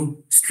for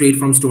you, straight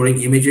from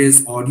storing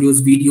images,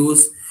 audios,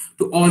 videos,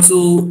 to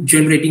also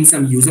generating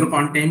some user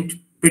content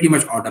pretty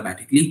much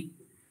automatically.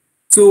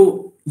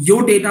 So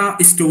your data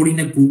is stored in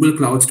a Google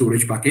Cloud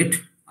Storage bucket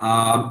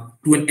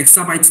to an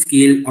exabyte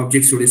scale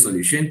object storage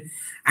solution.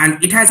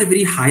 And it has a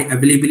very high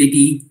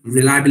availability,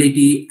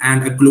 reliability,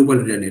 and a global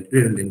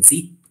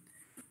redundancy.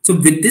 So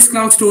with this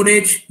cloud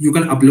storage, you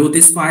can upload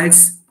these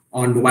files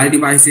on mobile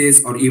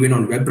devices or even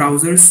on web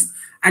browsers.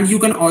 And you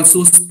can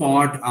also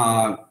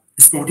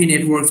spotty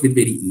networks with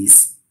very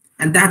ease.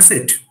 And that's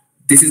it.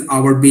 This is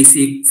our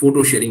basic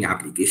photo sharing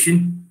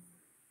application.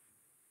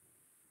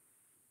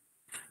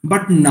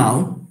 But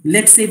now,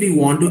 let's say we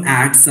want to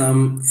add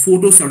some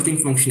photo searching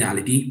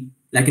functionality,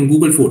 like in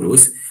Google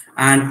Photos.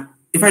 And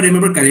if I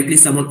remember correctly,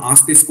 someone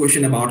asked this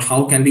question about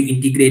how can we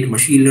integrate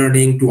machine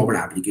learning to our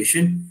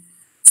application.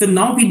 So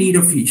now we need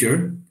a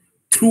feature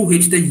through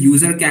which the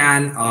user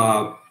can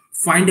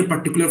find a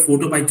particular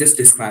photo by just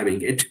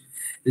describing it.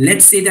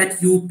 Let's say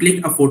that you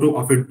click a photo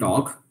of a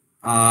dog,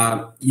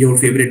 your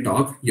favorite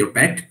dog, your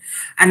pet,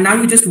 and now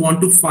you just want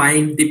to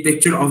find the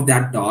picture of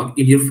that dog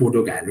in your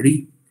photo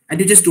gallery. And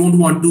you just don't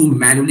want to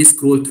manually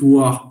scroll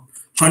through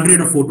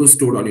 100 of photos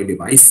stored on your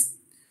device.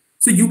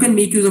 So you can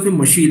make use of a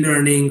machine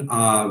learning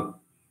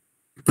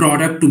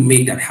product to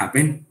make that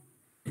happen.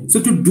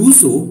 So to do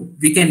so,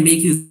 we can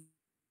make use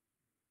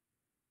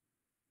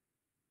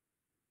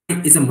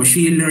is a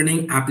machine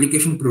learning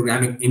application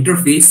programming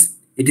interface.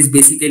 It is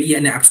basically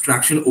an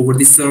abstraction over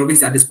the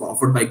service that is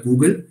offered by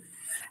Google.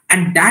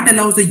 And that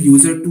allows the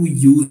user to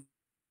use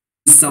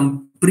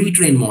some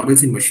pre-trained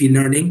models in machine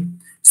learning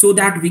so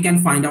that we can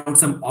find out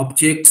some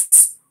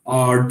objects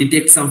or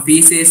detect some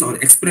faces or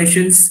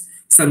expressions,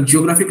 some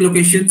geographic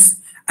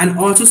locations, and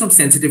also some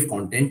sensitive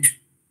content.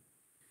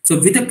 So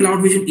with the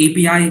Cloud Vision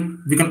API,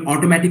 we can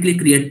automatically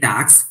create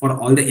tags for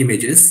all the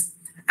images,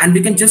 and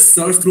we can just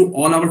search through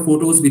all our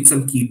photos with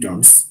some key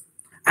terms.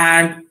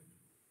 And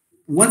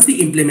once we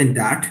implement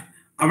that,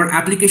 our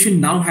application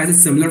now has a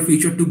similar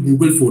feature to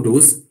Google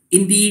Photos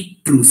in the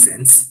true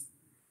sense.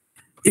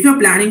 If you're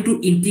planning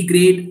to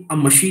integrate a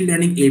machine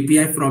learning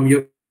API from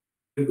your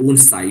own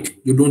site,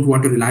 you don't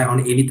want to rely on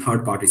any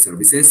third-party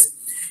services,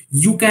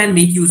 you can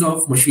make use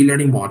of machine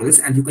learning models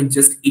and you can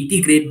just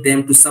integrate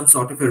them to some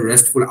sort of a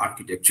RESTful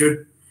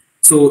architecture.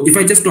 So if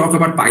I just talk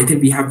about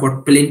Python, we have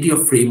got plenty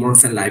of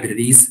frameworks and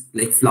libraries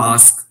like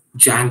Flask,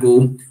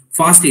 Django,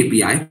 Fast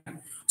API.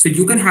 So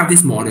you can have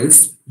these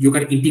models, you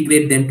can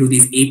integrate them to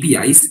these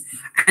APIs,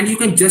 and you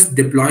can just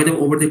deploy them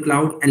over the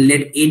cloud and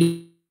let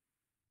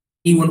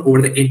anyone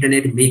over the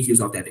internet make use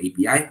of that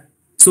API.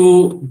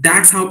 So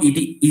that's how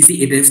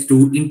easy it is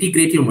to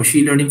integrate your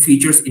machine learning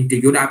features into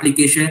your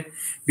application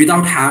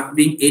without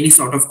having any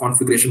sort of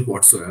configuration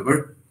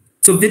whatsoever.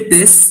 So with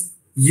this,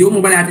 your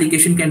mobile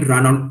application can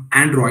run on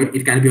Android,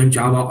 it can be on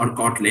Java or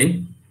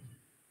Kotlin,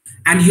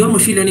 and your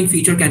machine learning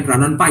feature can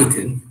run on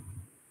Python.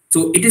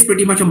 So it is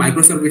pretty much a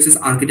microservices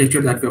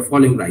architecture that we're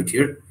following right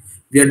here.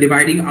 We are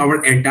dividing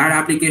our entire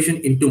application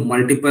into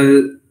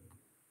multiple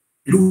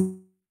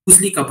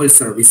loosely coupled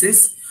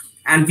services,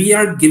 and we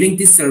are giving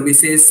these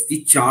services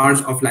the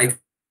charge of like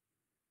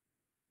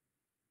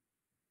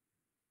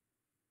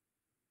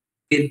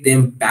get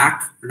them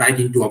back right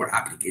into our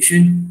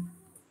application.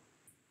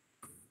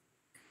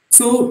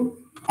 So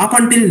up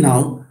until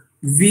now,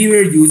 we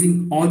were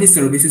using all the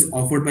services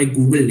offered by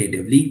Google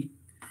natively.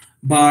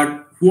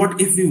 But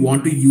what if we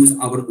want to use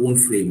our own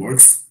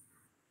frameworks?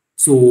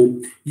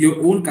 So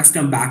your own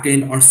custom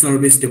backend or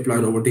service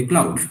deployed over the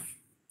cloud.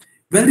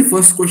 Well, the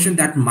first question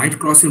that might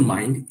cross your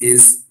mind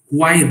is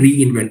why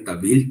reinvent the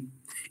wheel?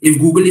 If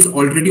Google is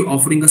already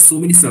offering us so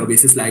many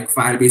services like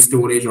Firebase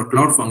storage or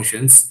cloud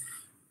functions,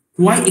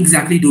 why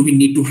exactly do we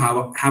need to have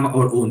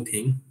our own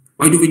thing?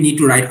 Why do we need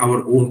to write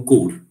our own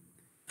code?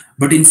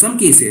 But in some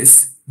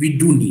cases, we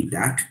do need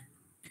that.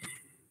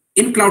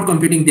 In cloud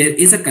computing, there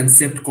is a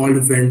concept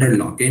called vendor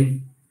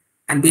lock-in.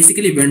 And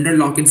basically, vendor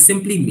lock-in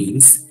simply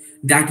means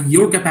that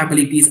your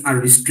capabilities are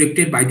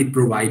restricted by the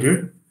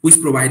provider who is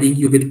providing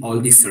you with all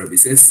these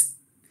services.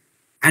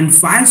 And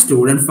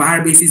Firestore and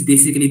Firebase is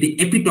basically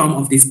the epitome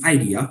of this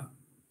idea.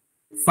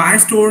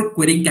 Firestore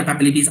querying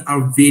capabilities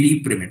are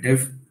very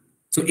primitive.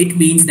 So it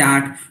means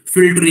that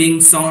filtering,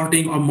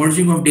 sorting, or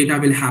merging of data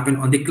will happen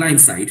on the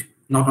client side,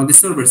 not on the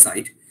server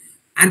side.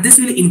 And this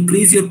will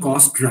increase your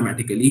cost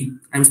dramatically.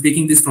 I'm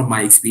speaking this from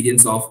my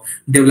experience of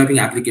developing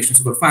applications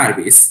for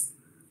Firebase.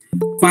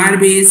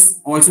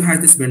 Firebase also has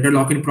this vendor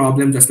lock-in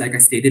problem, just like I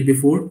stated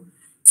before.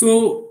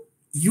 So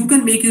you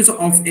can make use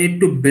of it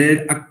to build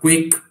a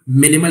quick,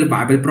 minimal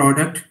viable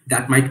product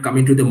that might come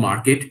into the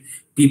market.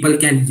 People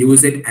can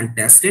use it and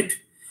test it.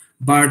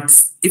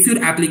 But if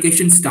your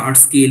application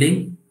starts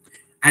scaling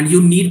and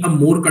you need a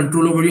more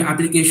control over your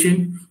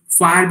application,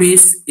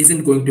 Firebase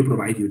isn't going to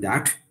provide you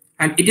that.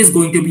 And it is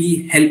going to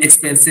be hell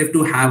expensive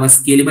to have a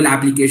scalable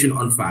application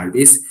on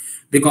Firebase,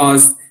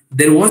 because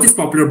there was this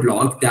popular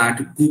blog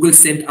that Google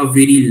sent a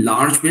very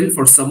large bill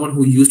for someone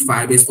who used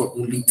Firebase for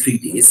only 3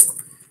 days.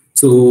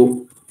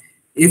 So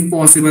if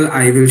possible,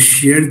 I will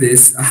share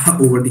this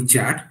over the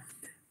chat.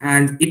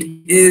 And it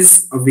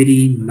is a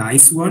very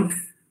nice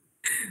one.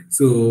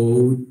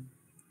 So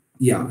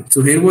yeah,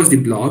 so here was the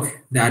blog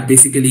that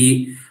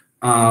basically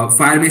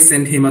Firebase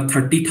sent him a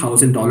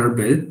 $30,000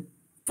 bill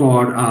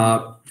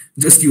for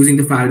just using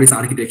the Firebase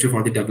architecture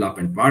for the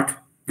development part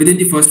within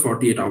the first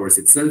 48 hours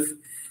itself.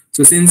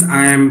 So since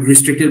I am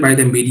restricted by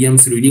the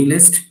Medium's reading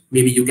list,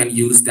 maybe you can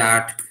use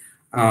that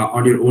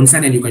on your own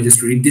side and you can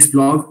just read this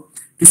blog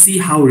to see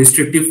how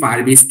restrictive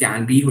Firebase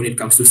can be when it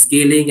comes to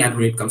scaling and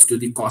when it comes to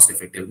the cost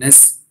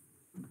effectiveness.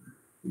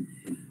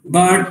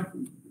 But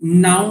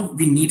now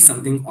we need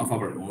something of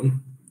our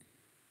own.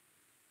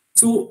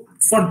 So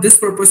for this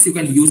purpose, you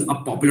can use a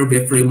popular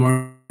web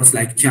frameworks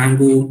like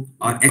Django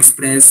or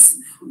Express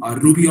or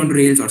Ruby on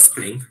Rails or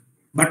Spring.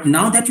 But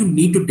now that you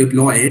need to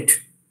deploy it,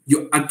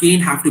 you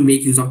again have to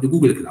make use of the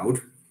Google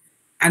Cloud.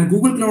 And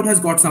Google Cloud has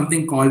got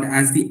something called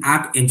as the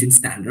App Engine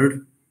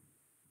Standard.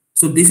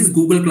 So this is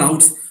Google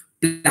Cloud's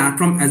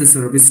platform as a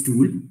service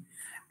tool,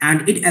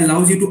 and it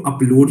allows you to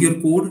upload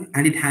your code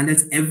and it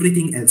handles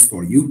everything else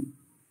for you.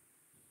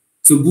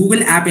 So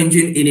Google App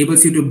Engine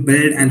enables you to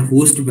build and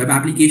host web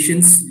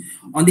applications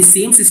on the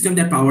same system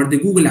that powered the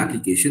Google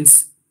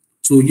applications.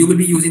 So you will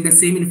be using the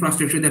same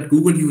infrastructure that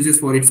Google uses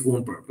for its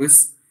own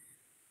purpose.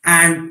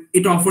 And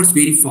it offers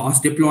very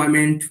fast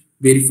deployment,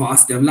 very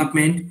fast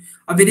development,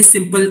 a very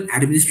simple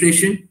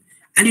administration,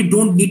 and you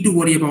don't need to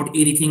worry about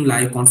anything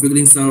like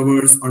configuring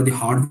servers or the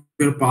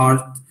hardware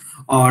part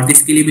or the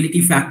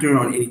scalability factor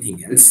or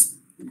anything else.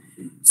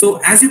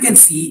 So as you can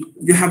see,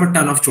 you have a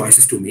ton of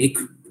choices to make.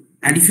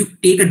 And if you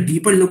take a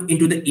deeper look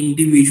into the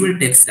individual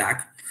tech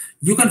stack,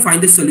 you can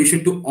find the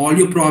solution to all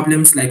your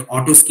problems like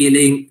auto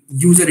scaling,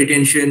 user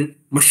retention,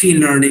 machine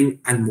learning,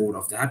 and more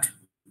of that.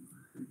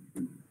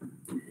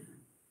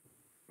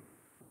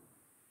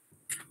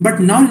 But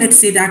now let's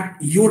say that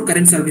your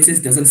current services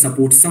doesn't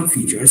support some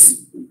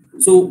features.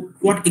 So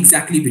what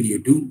exactly will you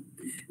do?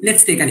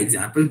 Let's take an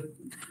example.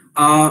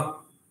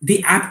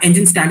 The App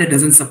Engine Standard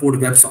doesn't support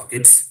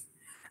WebSockets.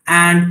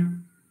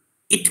 And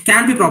it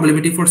can be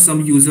problematic for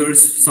some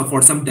users, so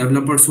for some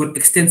developers who are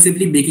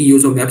extensively making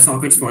use of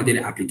WebSockets for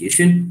their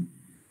application.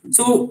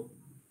 So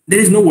there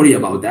is no worry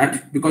about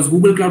that because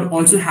Google Cloud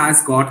also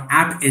has got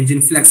App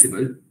Engine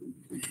Flexible.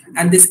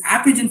 And this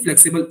App Engine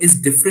Flexible is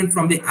different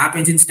from the App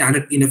Engine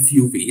Standard in a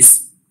few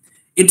ways.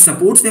 It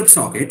supports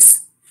WebSockets,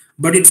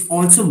 but it's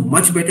also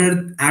much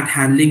better at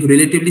handling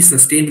relatively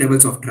sustained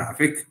levels of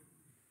traffic.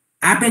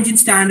 App Engine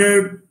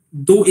Standard,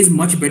 though, is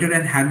much better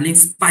at handling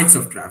spikes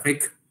of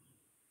traffic.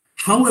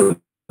 However,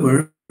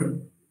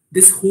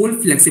 this whole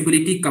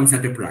flexibility comes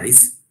at a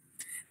price.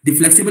 The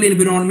flexible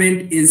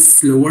environment is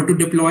slower to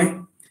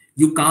deploy.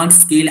 You can't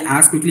scale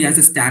as quickly as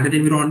a standard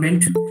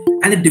environment.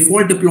 And the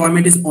default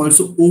deployment is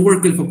also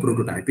overkill for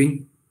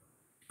prototyping.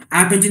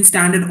 App Engine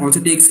Standard also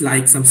takes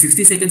like some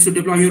 60 seconds to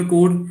deploy your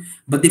code,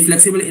 but the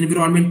flexible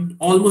environment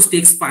almost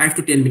takes 5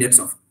 to 10 minutes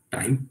of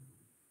time.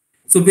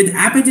 So with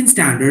App Engine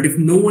Standard, if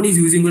no one is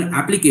using your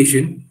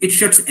application, it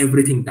shuts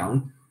everything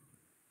down.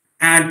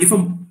 And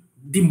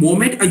the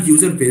moment a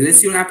user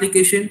visits your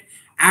application,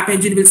 App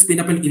Engine will spin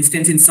up an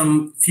instance in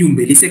some few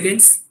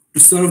milliseconds to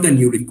serve the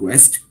new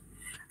request.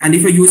 And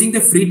if you're using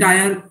the free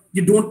tier,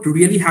 you don't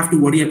really have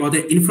to worry about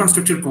the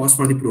infrastructure cost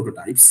for the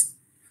prototypes.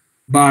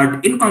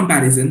 But in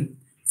comparison,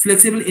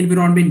 flexible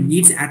environment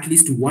needs at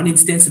least one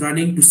instance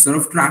running to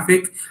serve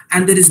traffic,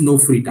 and there is no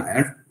free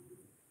tier.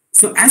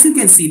 So as you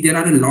can see, there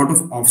are a lot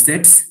of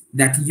offsets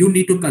that you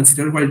need to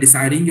consider while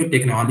deciding your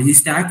technology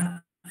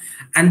stack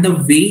and the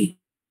way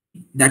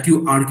that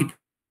you architect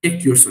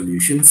your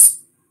solutions.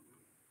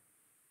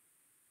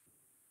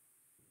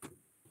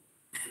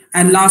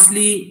 And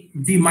lastly,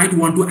 we might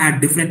want to add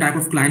different type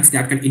of clients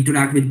that can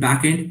interact with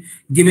backend,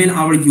 given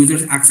our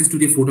users access to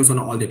the photos on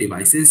all the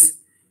devices.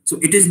 So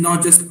it is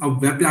not just a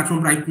web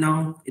platform right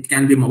now. It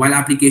can be a mobile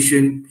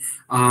application.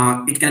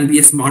 It can be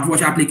a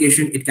smartwatch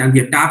application. It can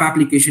be a tab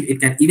application.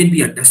 It can even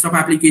be a desktop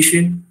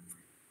application.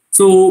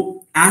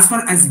 So as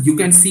far as you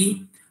can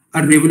see,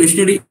 a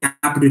revolutionary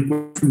app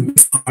requires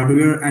mixed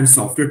hardware and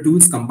software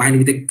tools combined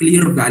with a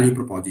clear value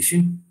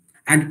proposition.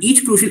 and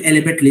each crucial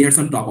element layers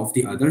on top of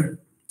the other.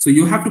 So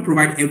you have to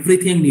provide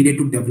everything needed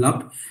to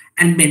develop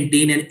and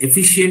maintain an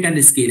efficient and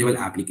scalable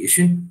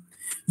application.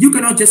 You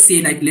cannot just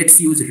say like,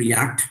 let's use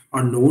React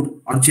or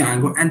Node or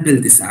Django and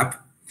build this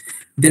app.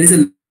 There is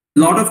a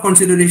lot of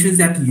considerations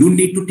that you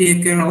need to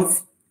take care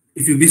of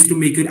if you wish to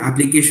make your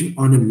application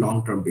on a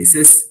long-term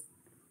basis.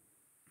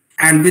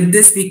 And with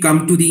this, we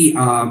come to the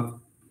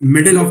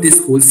middle of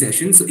this whole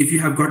session. So if you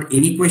have got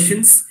any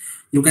questions,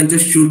 you can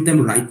just shoot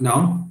them right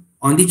now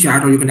on the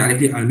chat, or you can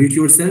directly unmute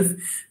yourself.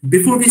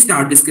 Before we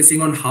start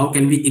discussing on how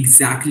can we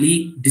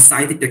exactly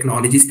decide the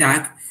technology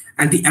stack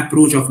and the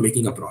approach of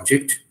making a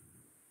project.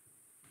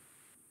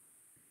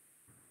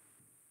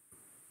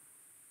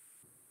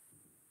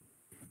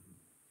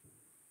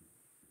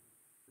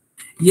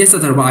 Yes,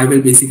 Atharva, I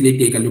will basically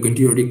take a look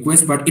into your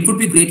request, but it would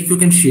be great if you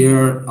can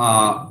share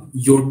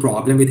your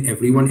problem with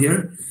everyone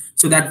here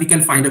so that we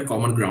can find a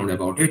common ground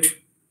about it.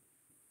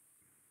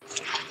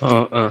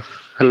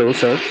 Hello,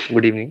 sir.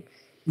 Good evening.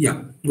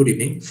 Yeah, good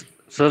evening.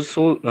 Sir,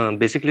 so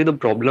basically the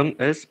problem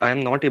is I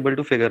am not able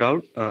to figure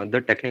out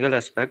the technical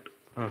aspect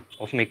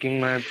of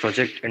making my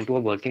project into a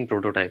working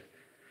prototype.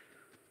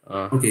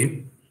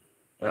 Okay.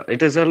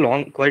 It is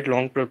a quite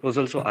long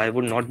proposal, so I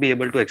would not be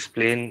able to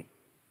explain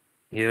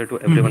here to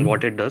everyone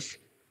what it does.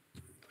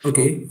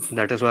 Okay. So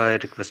that is why I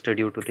requested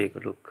you to take a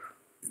look.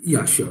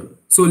 Yeah, sure.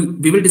 So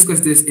we will discuss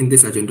this in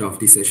this agenda of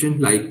the session,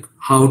 like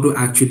how to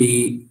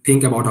actually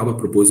think about our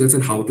proposals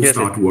and how to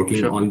start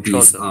working on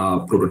these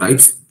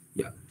prototypes.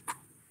 Yeah.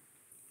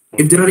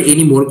 If there are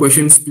any more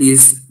questions,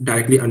 please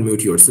directly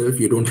unmute yourself.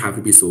 You don't have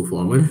to be so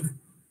formal.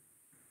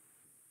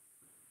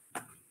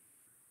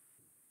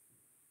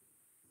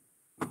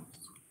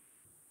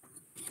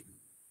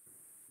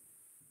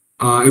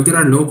 If there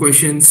are no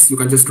questions, you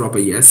can just drop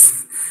a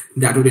yes.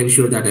 That would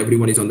ensure that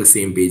everyone is on the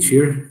same page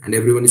here and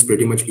everyone is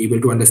pretty much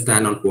able to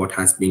understand on what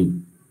has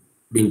been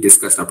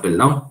discussed up till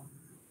now.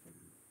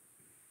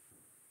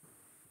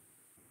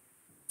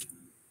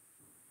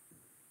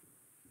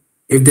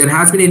 If there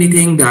has been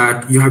anything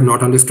that you have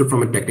not understood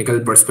from a technical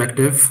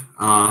perspective,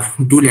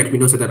 do let me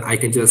know so that I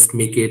can just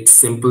make it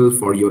simple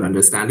for your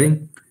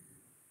understanding.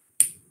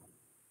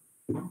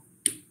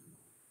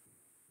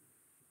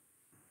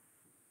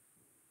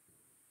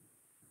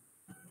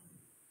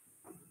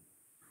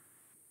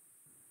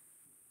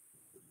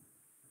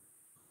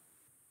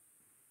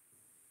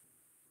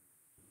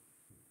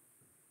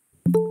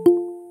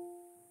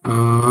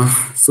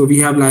 So we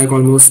have like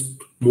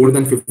almost more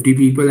than 50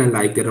 people and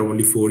like there are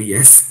only 4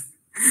 yes.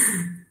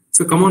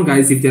 So come on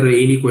guys, if there are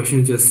any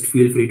questions, just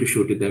feel free to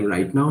shoot them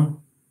right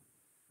now.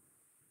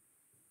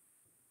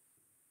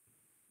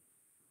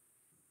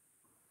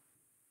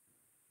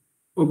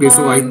 Okay,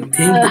 so I think...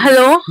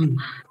 hello.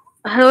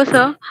 Hello,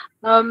 sir.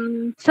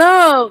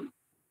 So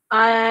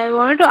I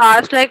wanted to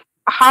ask, like,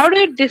 how do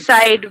you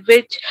decide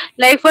which,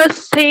 like, for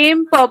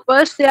same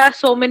purpose, there are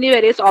so many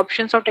various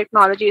options of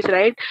technologies,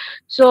 right?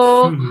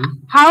 So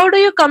how do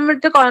you come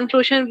with the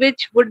conclusion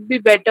which would be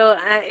better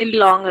in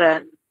long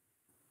run?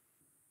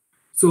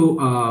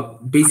 So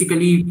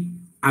basically,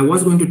 I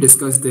was going to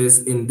discuss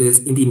this in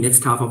the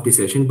next half of the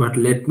session, but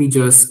let me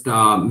just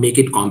make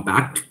it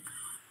compact.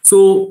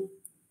 So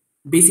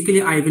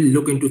basically, I will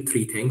look into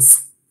 3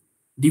 things.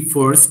 The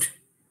first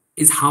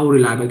is how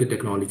reliable the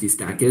technology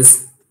stack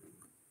is.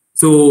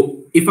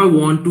 So if I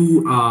want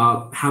to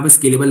have a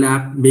scalable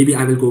app, maybe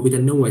I will go with a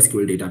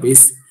NoSQL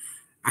database.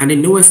 And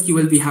in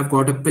NoSQL, we have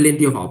got a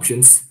plenty of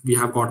options. We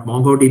have got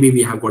MongoDB,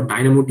 we have got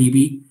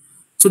DynamoDB.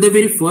 So the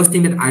very first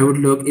thing that I would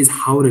look is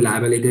how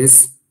reliable it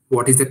is.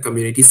 What is the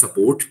community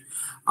support?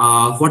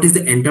 What is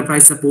the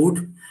enterprise support?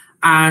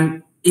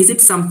 And is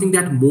it something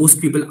that most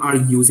people are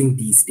using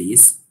these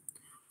days?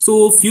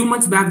 So a few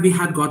months back, we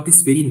had got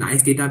this very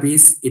nice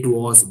database. It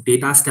was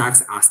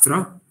DataStax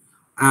Astra.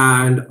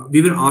 And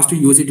we were asked to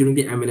use it during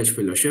the MLH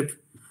fellowship.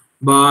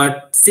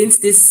 But since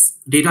this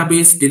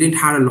database didn't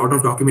have a lot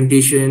of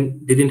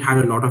documentation, didn't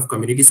have a lot of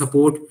community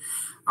support,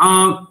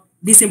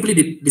 we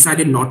simply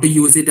decided not to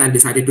use it and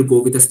decided to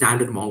go with the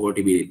standard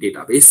MongoDB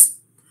database.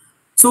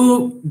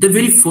 So the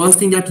very first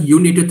thing that you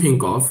need to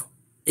think of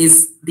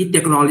is the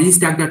technology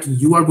stack that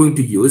you are going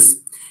to use.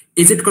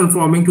 Is it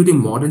conforming to the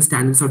modern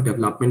standards of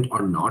development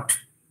or not?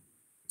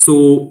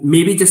 So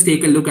maybe just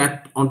take a look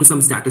onto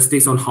some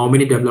statistics on how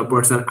many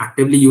developers are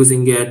actively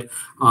using it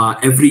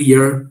every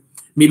year.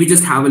 Maybe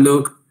just have a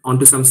look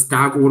onto some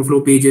Stack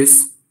Overflow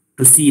pages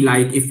to see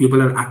like if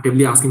people are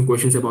actively asking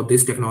questions about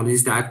this technology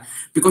stack,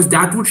 because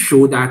that would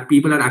show that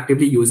people are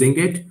actively using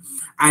it.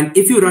 And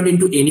if you run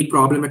into any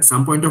problem at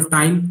some point of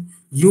time,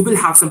 you will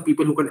have some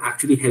people who can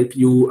actually help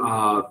you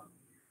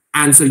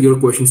answer your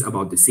questions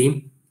about the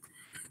same.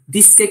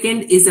 The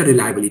second is the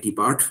reliability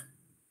part.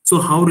 So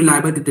how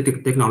reliable the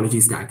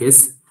technology stack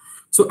is.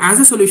 So as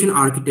a solution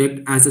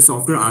architect, as a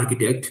software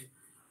architect,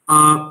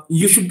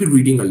 you should be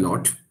reading a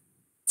lot.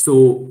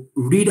 So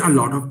read a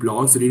lot of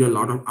blogs, read a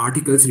lot of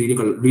articles,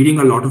 reading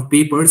a lot of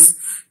papers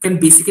can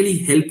basically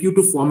help you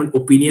to form an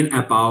opinion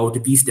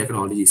about these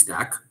technology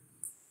stack.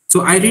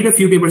 So I read a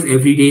few papers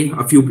every day,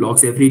 a few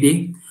blogs every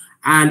day.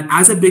 And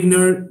as a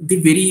beginner,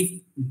 the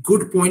very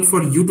good point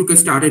for you to get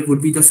started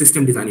would be the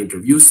system design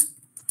interviews.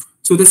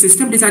 So the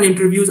system design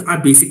interviews are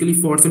basically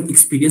for some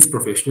experienced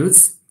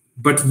professionals,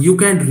 but you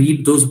can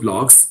read those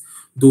blogs,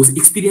 those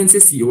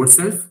experiences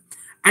yourself,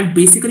 and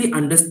basically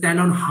understand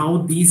on how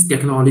these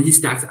technology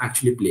stacks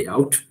actually play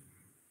out.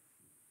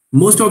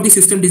 Most of the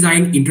system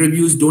design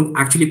interviews don't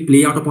actually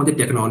play out upon the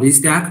technology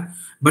stack,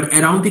 but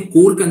around the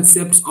core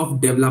concepts of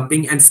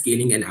developing and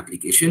scaling an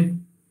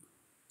application.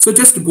 So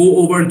just to go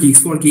over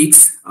Geeks for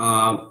Geeks,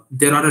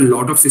 there are a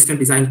lot of system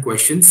design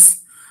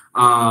questions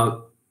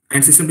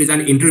and system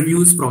design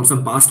interviews from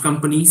some past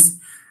companies.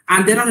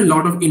 And there are a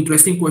lot of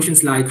interesting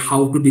questions like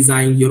how to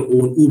design your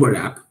own Uber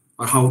app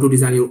or how to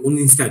design your own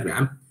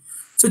Instagram.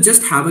 So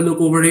just have a look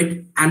over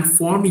it and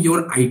form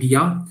your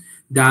idea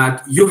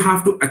that you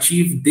have to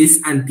achieve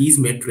this and these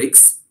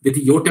metrics with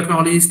your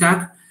technology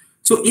stack.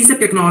 So is the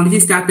technology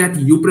stack that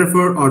you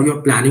prefer or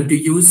you're planning to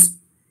use,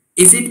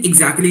 is it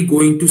exactly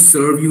going to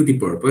serve you the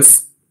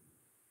purpose?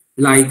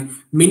 Like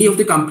many of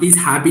the companies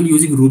have been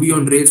using Ruby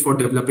on Rails for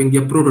developing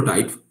their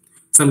prototype.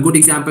 Some good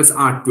examples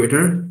are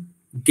Twitter,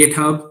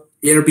 GitHub,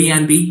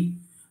 Airbnb.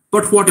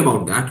 But what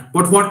about that?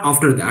 But what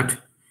after that?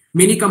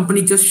 Many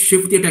companies just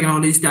shift their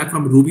technology stack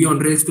from Ruby on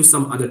Rails to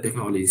some other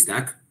technology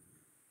stack.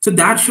 So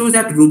that shows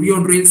that Ruby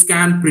on Rails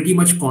can pretty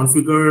much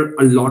configure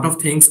a lot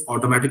of things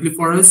automatically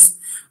for us,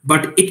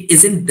 but it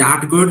isn't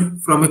that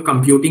good from a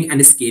computing and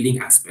a scaling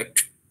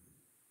aspect.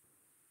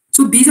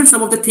 So these are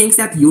some of the things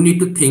that you need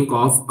to think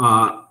of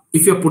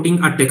if you're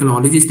putting a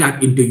technology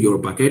stack into your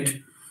bucket.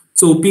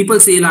 So people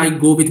say like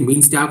go with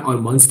mean stack or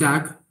mun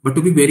stack, but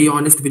to be very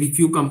honest, very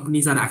few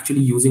companies are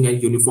actually using a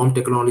uniform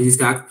technology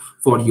stack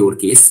for your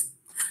case.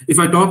 If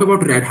I talk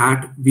about Red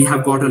Hat, we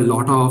have got a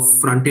lot of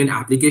front-end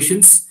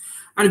applications,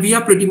 and we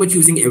are pretty much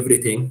using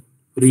everything: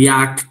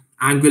 React,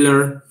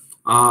 Angular.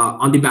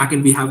 On the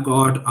backend, we have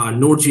got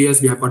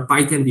Node.js, we have got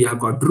Python, we have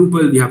got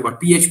Drupal, we have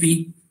got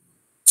PHP.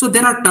 So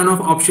there are a ton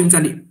of options,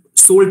 and it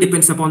solely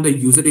depends upon the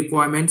user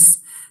requirements,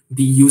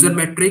 the user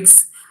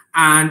metrics,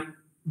 and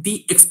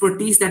the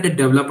expertise that the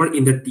developer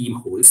in the team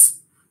holds.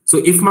 So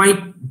if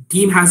my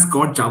team has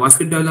got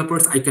JavaScript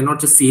developers, I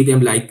cannot just say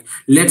them like,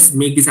 let's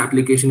make this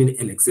application in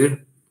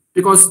Elixir,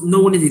 because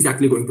no one is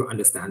exactly going to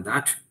understand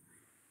that.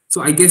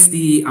 So I guess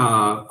the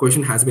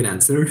question has been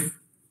answered.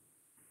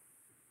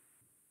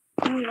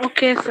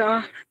 Okay,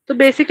 sir. So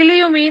basically,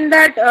 you mean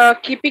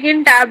that keeping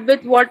in tab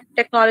with what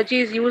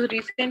technology is used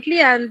recently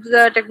and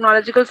the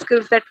technological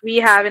skills that we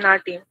have in our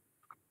team.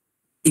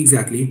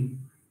 Exactly.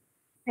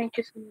 Thank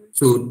you so much.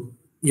 So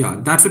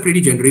yeah, that's a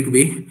pretty generic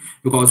way,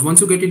 because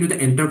once you get into the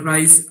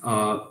enterprise,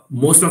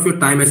 most of your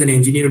time as an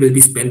engineer will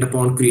be spent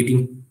upon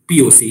creating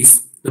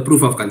POCs, the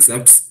proof of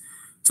concepts.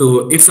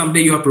 So if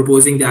someday you are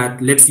proposing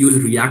that let's use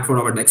React for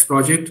our next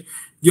project,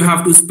 you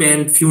have to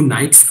spend few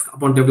nights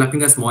upon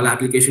developing a small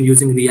application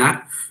using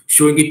React,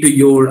 showing it to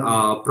your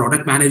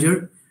product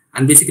manager,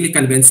 and basically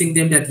convincing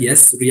them that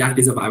yes, React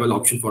is a viable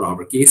option for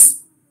our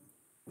case.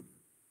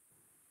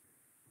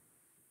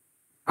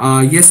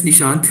 Yes,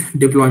 Nishant,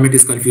 deployment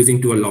is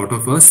confusing to a lot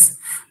of us,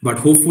 but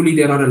hopefully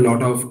there are a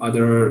lot of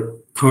other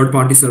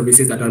third-party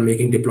services that are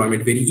making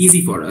deployment very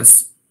easy for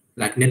us.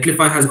 Like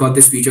Netlify has got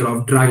this feature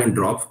of drag and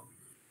drop.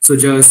 So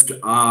just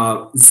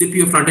zip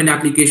your front-end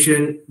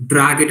application,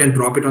 drag it and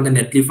drop it on the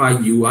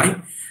Netlify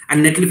UI,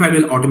 and Netlify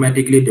will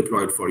automatically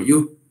deploy it for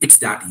you. It's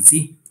that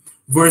easy.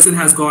 Version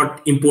has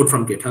got import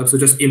from GitHub. So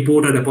just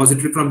import a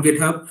repository from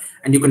GitHub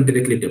and you can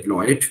directly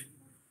deploy it.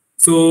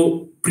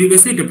 So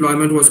previously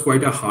deployment was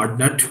quite a hard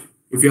nut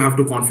if you have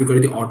to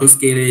configure the auto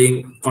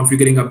scaling,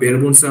 configuring a bare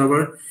bones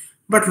server.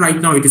 But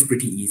right now it is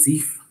pretty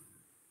easy.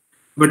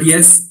 But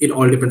yes, it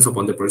all depends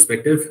upon the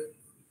perspective.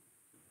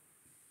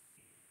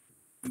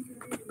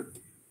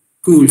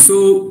 Cool.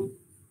 So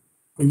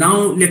now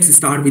let's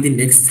start with the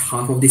next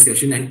half of the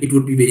session, and it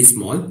would be very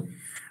small.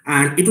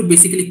 And it would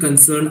basically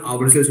concern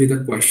ourselves with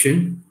a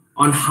question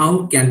on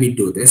how can we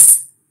do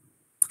this?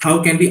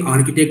 How can we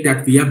architect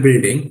that we are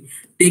building,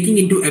 taking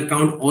into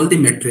account all the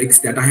metrics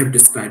that I have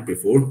described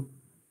before?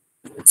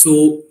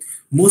 So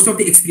most of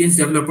the experienced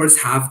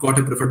developers have got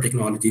a preferred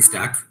technology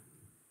stack.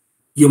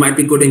 You might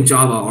be good in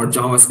Java or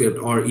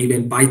JavaScript or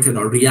even Python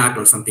or React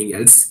or something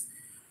else.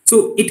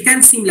 So it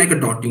can seem like a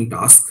daunting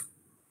task.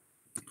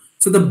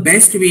 So the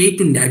best way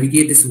to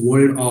navigate this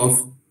world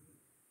of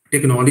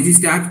technology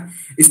stack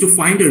is to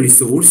find a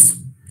resource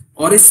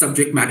or a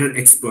subject matter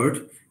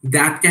expert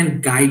that can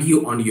guide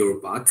you on your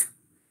path.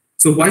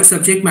 So while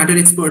subject matter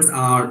experts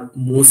are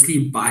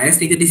mostly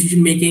biased in the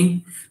decision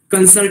making,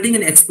 consulting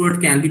an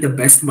expert can be the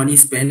best money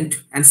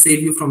spent and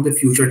save you from the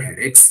future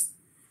headaches.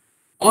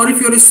 Or if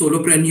you're a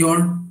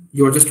solopreneur,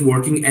 you're just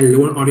working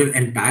alone on your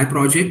entire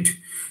project,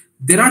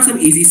 there are some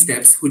easy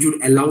steps which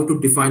would allow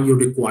to define your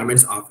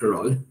requirements after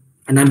all.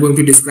 And I'm going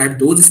to describe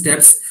those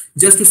steps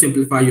just to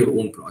simplify your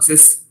own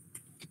process.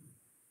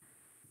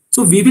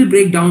 So we will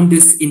break down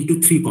this into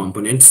three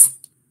components: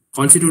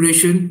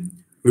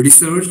 consideration,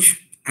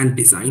 research, and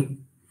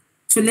design.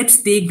 So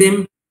let's take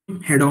them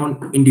head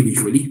on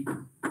individually.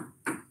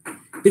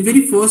 The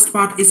very first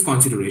part is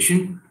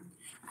consideration.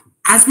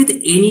 As with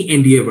any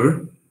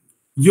endeavor,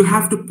 you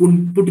have to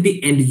put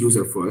the end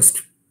user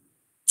first.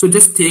 So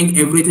just think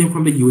everything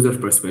from the user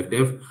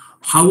perspective.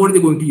 How are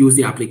they going to use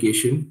the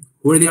application?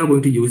 Where they are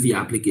going to use the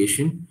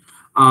application?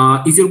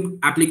 Is your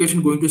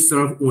application going to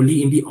serve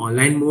only in the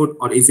online mode,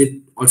 or is it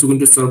also going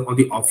to serve on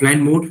the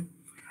offline mode?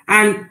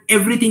 And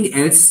everything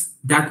else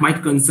that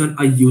might concern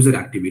a user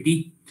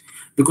activity.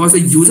 Because a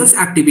user's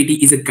activity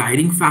is a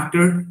guiding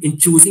factor in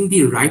choosing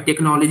the right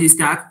technology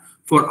stack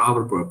for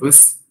our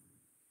purpose.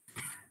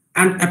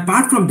 And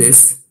apart from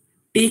this,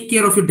 take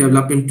care of your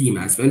development team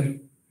as well.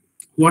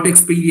 What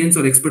experience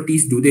or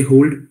expertise do they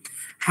hold?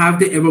 Have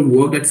they ever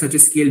worked at such a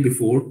scale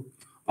before?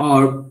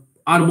 Or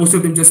are most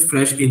of them just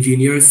fresh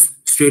engineers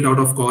straight out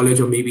of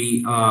college, or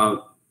maybe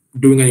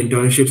doing an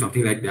internship,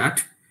 something like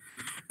that?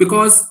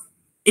 Because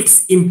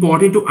it's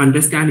important to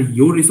understand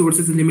your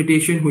resources and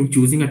limitation when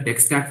choosing a tech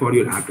stack for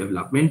your app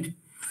development.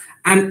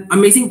 An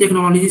amazing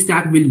technology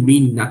stack will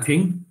mean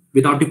nothing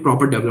without the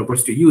proper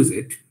developers to use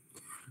it.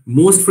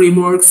 Most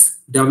frameworks,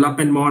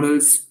 development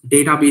models,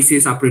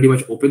 databases are pretty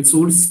much open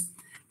source,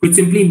 which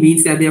simply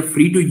means that they are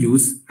free to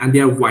use and they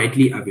are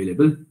widely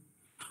available.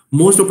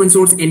 Most open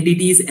source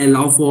entities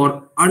allow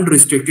for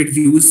unrestricted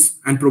use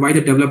and provide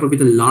the developer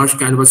with a large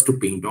canvas to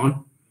paint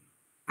on.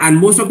 And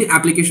most of the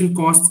application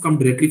costs come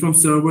directly from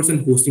servers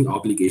and hosting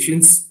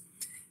obligations.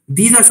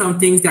 These are some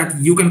things that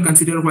you can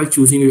consider while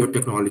choosing your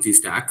technology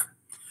stack.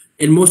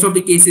 In most of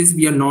the cases,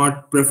 we are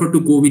not prefer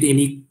to go with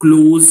any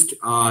closed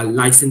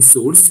license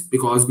source,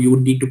 because we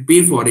would need to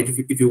pay for it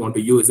if you want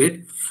to use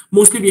it.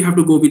 Mostly we have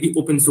to go with the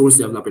open source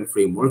development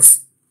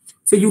frameworks.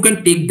 So you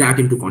can take that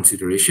into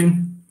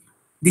consideration.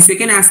 The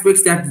second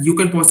aspect that you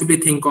can possibly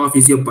think of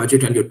is your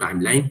budget and your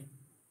timeline.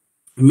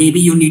 Maybe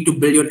you need to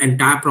build your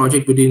entire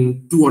project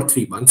within 2 or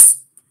 3 months.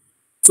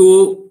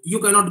 So you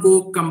cannot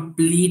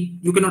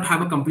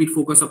have a complete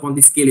focus upon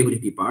the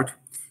scalability part.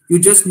 You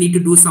just need to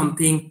do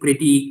something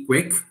pretty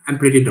quick and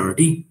pretty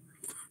dirty.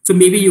 So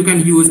maybe you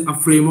can use a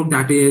framework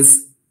that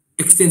is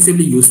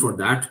extensively used for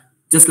that.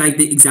 Just like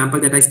the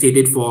example that I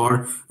stated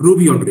for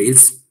Ruby on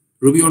Rails.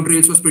 Ruby on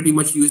Rails was pretty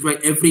much used by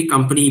every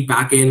company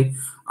back in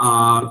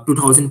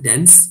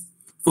 2010s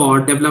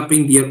for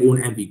developing their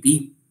own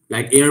MVP,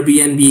 like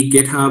Airbnb,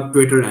 GitHub,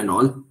 Twitter, and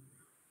all.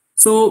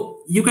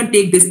 So you can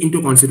take this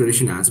into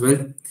consideration as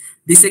well.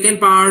 The second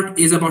part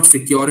is about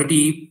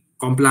security,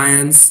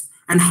 compliance,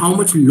 and how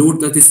much load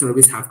does this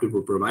service have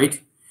to provide.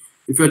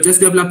 If you're just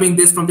developing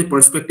this from the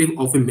perspective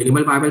of a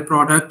minimal viable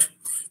product,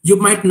 you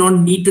might not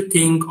need to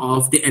think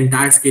of the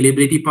entire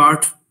scalability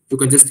part. You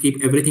can just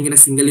keep everything in a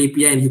single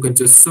API and you can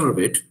just serve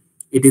it.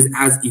 It is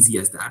as easy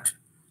as that.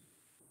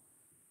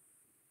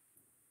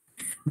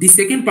 The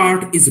second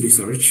part is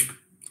research,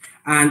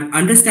 and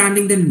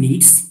understanding the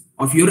needs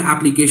of your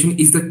application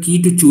is the key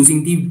to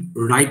choosing the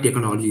right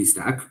technology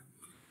stack.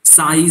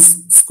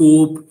 Size,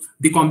 scope,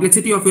 the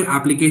complexity of your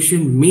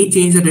application may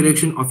change the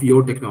direction of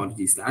your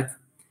technology stack.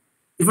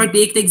 If I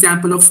take the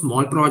example of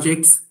small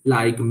projects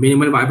like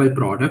minimal viable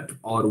product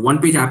or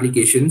one-page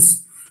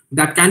applications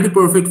that can be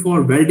perfect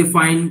for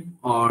well-defined,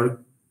 or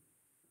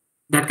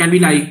that can be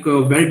like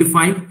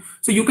well-defined.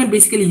 So you can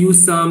basically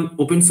use some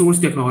open source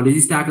technology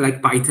stack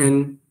like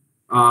Python,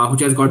 which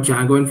has got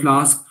Django and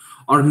Flask,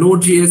 or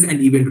Node.js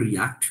and even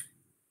React.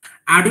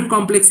 Adding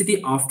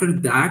complexity after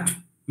that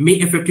may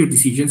affect your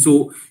decision.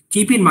 So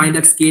keep in mind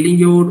that scaling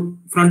your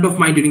front of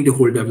mind during the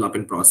whole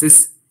development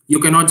process. You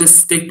cannot just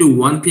stick to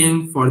one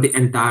thing for the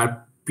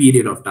entire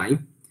period of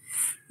time.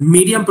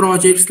 Medium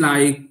projects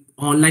like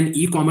online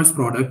e-commerce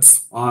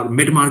products or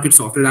mid-market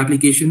software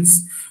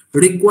applications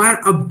require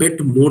a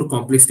bit more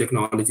complex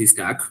technology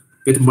stack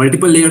with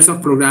multiple layers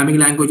of programming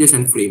languages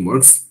and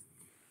frameworks.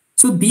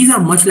 So these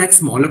are much like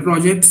smaller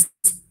projects,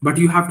 but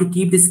you have to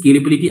keep the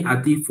scalability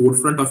at the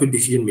forefront of your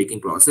decision-making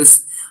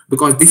process,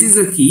 because this is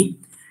the key.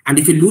 And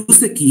if you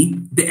lose the key,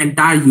 the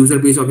entire user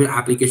base of your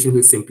application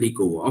will simply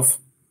go off.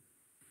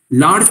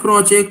 Large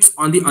projects,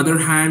 on the other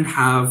hand,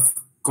 have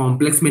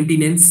complex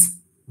maintenance.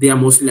 They are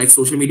mostly like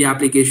social media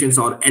applications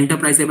or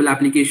enterprise-level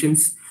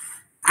applications,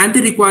 and they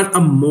require a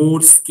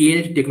more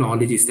scaled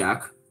technology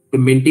stack to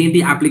maintain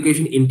the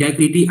application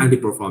integrity and the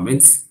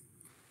performance.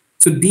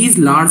 So these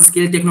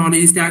large-scale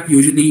technology stacks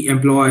usually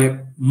employ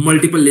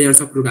multiple layers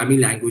of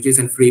programming languages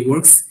and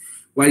frameworks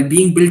while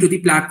being built to the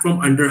platform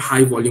under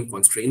high-volume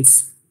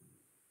constraints.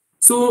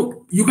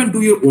 So you can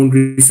do your own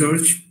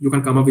research. You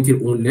can come up with your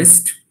own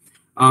list.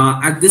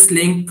 At this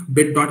link,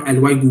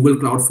 bit.ly Google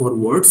Cloud for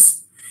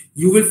Words,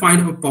 you will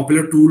find a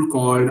popular tool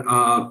called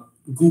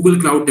Google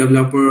Cloud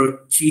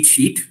Developer Cheat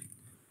Sheet,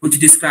 which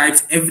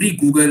describes every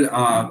Google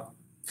Cloud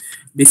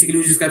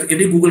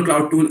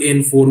tool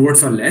in 4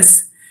 words or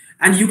less.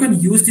 And you can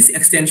use this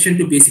extension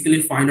to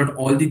basically find out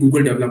all the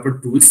Google developer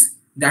tools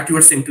that you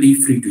are simply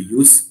free to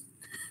use.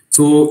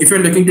 So if you're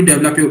looking to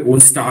develop your own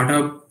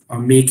startup or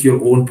make your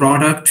own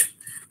product,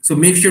 so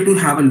make sure to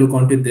have a look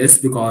onto this,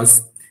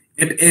 because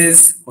it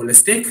is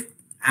holistic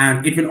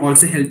and it will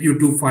also help you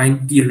to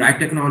find the right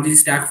technology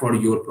stack for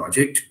your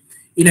project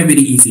in a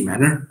very easy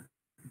manner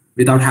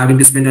without having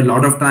to spend a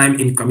lot of time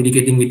in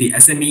communicating with the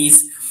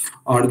SMEs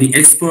or the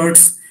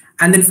experts,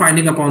 and then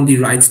finding upon the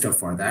right stuff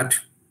for that.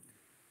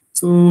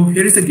 So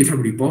here is the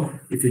GitHub repo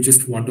if you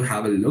just want to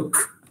have a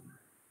look.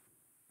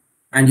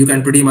 And you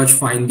can pretty much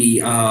find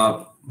the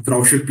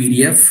brochure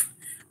PDF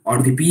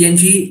or the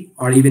PNG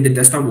or even the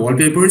desktop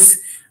wallpapers.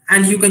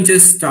 And you can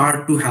just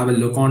start to have a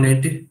look on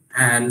it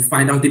and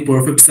find out the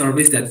perfect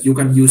service that you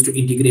can use to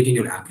integrate in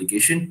your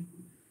application.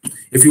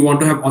 If you want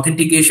to have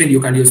authentication, you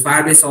can use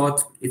Firebase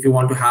Auth. If you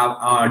want to have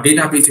a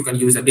database, you can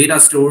use a data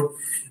store.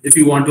 If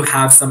you want to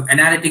have some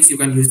analytics, you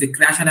can use the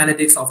crash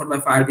analytics offered by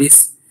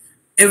Firebase.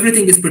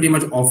 Everything is pretty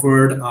much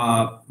offered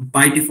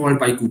by default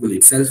by Google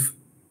itself.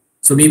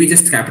 So maybe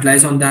just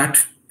capitalize on that.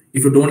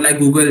 If you don't like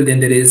Google, then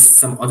there is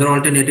some other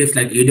alternatives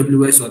like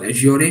AWS or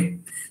Azure.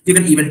 You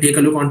can even take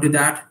a look onto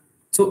that.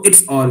 So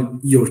it's all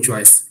your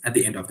choice at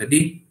the end of the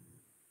day.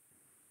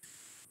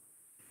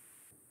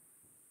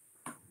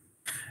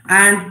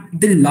 And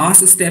the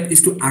last step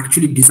is to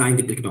actually design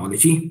the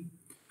technology.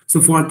 So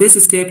for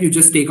this step, you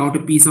just take out a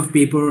piece of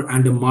paper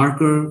and a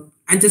marker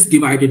and just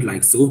divide it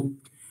like so.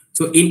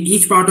 So in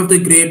each part of the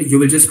grid, you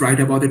will just write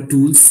about the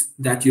tools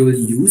that you will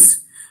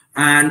use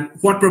and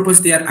what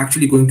purpose they are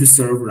actually going to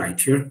serve right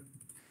here.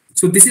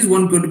 So this is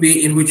one good way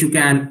in which you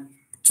can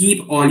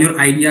keep all your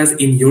ideas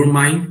in your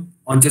mind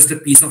on just a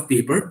piece of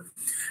paper.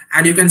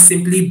 And you can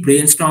simply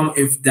brainstorm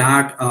if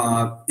that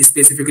is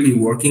specifically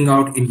working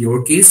out in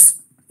your case.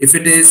 If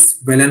it is,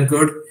 well and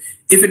good.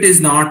 If it is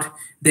not,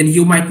 then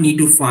you might need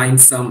to find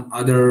some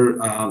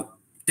other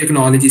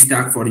technology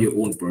stack for your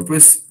own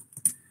purpose.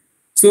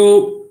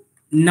 So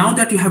now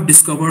that you have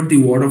discovered the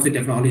word of the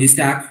technology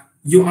stack,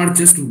 you are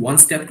just one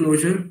step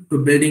closer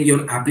to building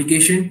your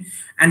application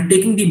and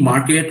taking the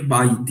market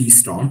by the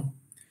storm.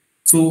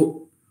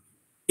 So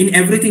in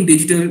everything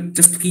digital,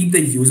 just keep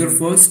the user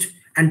first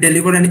and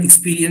deliver an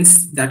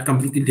experience that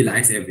completely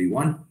delights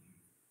everyone.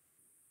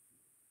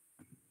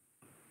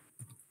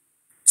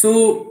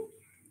 So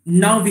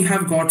now we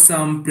have got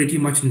some pretty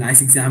much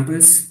nice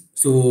examples.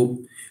 So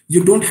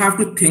you don't have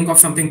to think of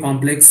something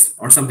complex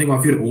or something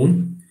of your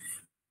own.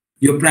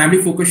 Your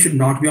primary focus should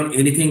not be on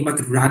anything,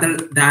 but rather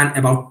than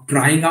about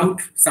trying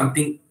out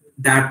something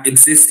that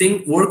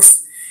existing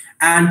works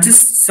and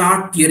just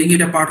start tearing it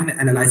apart and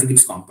analyzing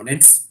its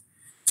components.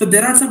 So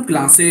there are some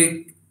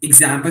classic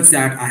examples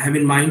that I have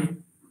in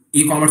mind: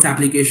 e-commerce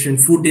application,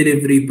 food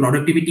delivery,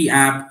 productivity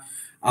app.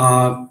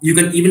 You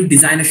can even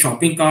design a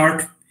shopping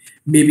cart,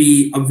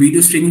 maybe a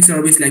video streaming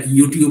service like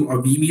YouTube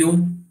or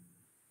Vimeo,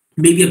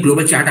 maybe a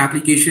global chat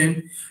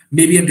application,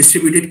 maybe a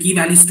distributed key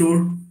value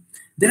store.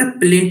 There are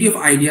plenty of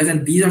ideas,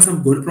 and these are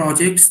some good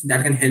projects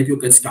that can help you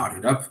get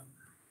started up.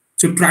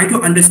 So try to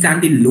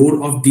understand the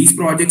load of these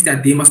projects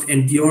that they must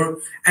endure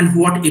and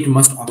what it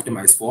must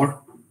optimize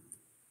for.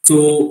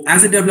 So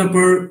as a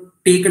developer,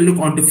 take a look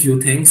onto a few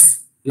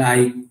things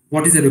like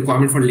what is the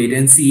requirement for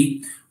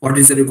latency, what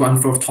is the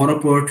requirement for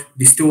throughput,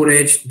 the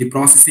storage, the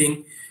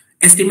processing,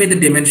 estimate the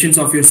dimensions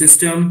of your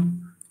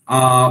system,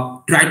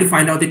 try to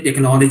find out the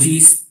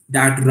technologies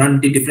that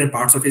run the different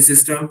parts of your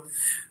system,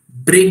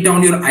 break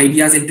down your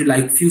ideas into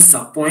like few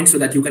subpoints so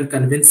that you can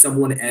convince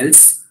someone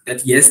else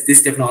that yes,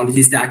 this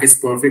technology stack is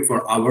perfect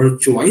for our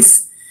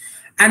choice.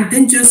 And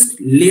then just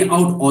lay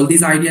out all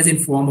these ideas in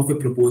form of a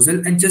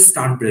proposal and just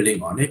start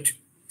building on it.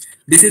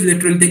 This is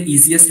literally the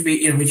easiest way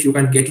in which you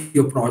can get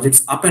your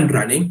projects up and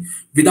running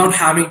without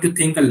having to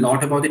think a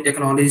lot about the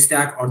technology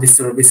stack or the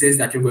services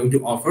that you're going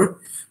to offer,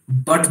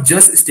 but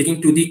just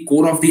sticking to the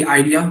core of the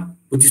idea,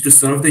 which is to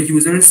serve the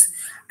users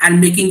and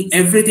making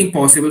everything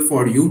possible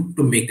for you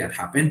to make that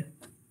happen.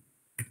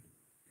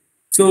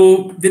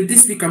 So with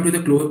this, we come to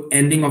the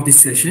ending of this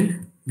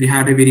session. We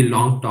had a very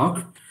long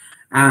talk,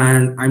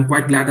 and I'm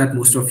quite glad that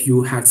most of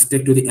you had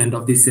stuck to the end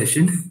of this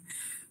session.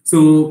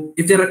 So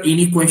if there are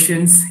any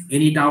questions,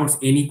 any doubts,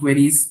 any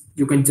queries,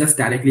 you can just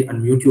directly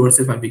unmute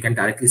yourself and we can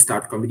directly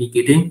start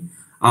communicating.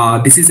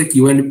 This is a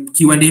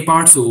Q&A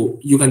part, so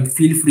you can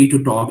feel free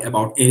to talk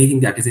about anything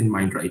that is in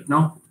mind right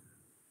now.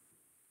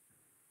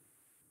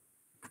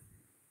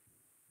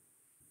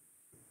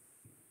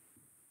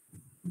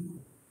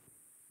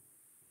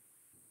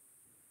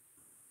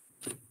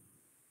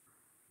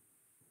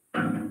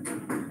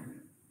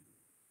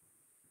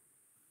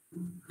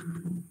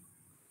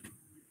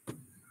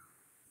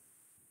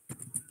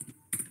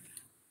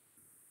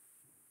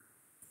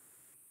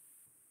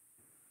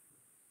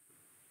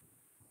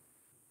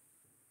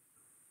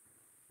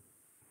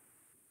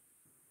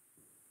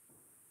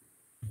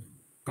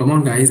 Come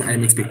on, guys.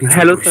 I'm expecting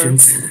some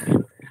questions.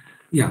 Sir.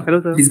 Yeah.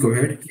 Hello, sir. Please go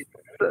ahead.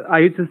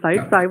 Are you inside?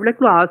 Yeah. So I would like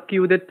to ask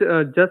you that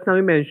just now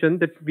you mentioned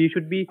that we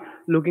should be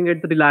looking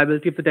at the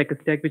reliability of the tech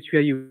stack which we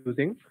are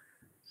using.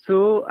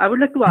 So I would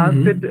like to ask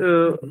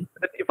that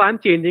if I'm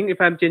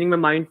changing my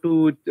mind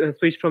to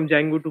switch from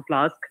Django to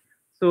Flask,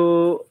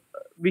 so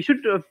we should.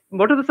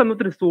 What are some of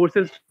the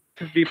resources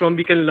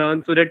we can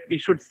learn so that we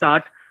should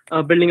start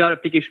building our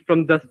application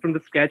from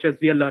the scratch as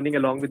we are learning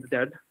along with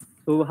that?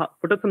 So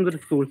what are some of the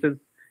resources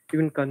you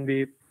can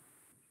convey?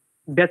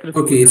 Best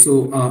resources? Okay,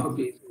 so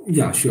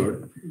yeah,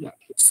 sure. Yeah.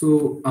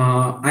 So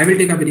I will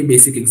take a very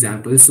basic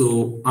example.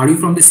 So are you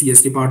from the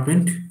CS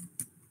department?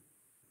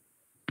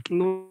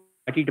 No,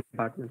 in the IT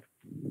department.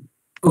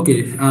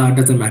 Okay,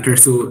 doesn't matter.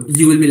 So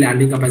you will be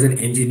landing up as an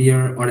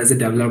engineer or as a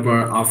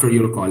developer after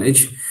your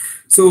college.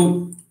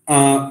 So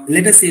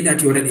let us say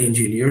that you're an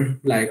engineer.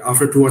 Like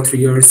after 2 or 3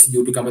 years,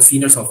 you become a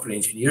senior software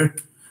engineer.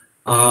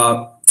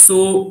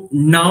 So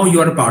now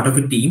you are a part of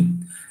a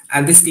team,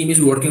 and this team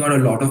is working on a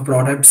lot of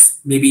products.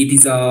 Maybe it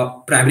is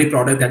a primary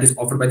product that is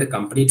offered by the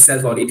company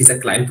itself, or it is a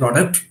client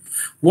product.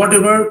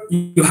 Whatever,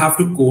 you have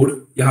to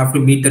code, you have to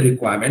meet the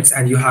requirements,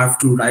 and you have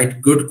to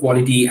write good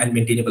quality and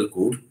maintainable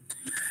code.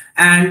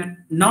 And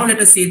now let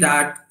us say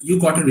that you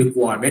got a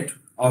requirement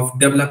of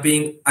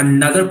developing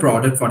another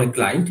product for a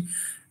client,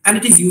 and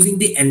it is using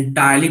the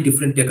entirely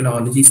different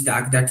technology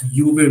stack that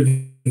you were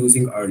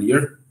using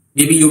earlier.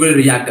 Maybe you were a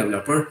React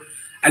developer,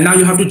 and now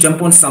you have to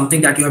jump on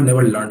something that you have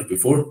never learned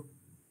before.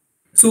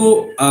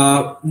 So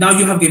now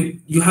you have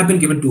been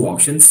given two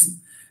options.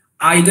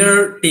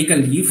 Either take a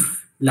leave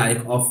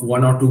like of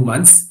 1 or 2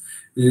 months,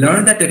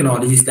 learn the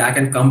technology stack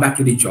and come back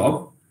to the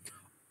job,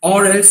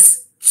 or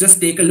else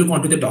just take a look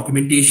onto the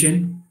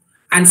documentation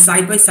and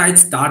side by side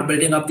start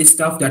building up the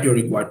stuff that you're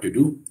required to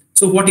do.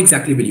 So what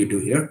exactly will you do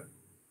here?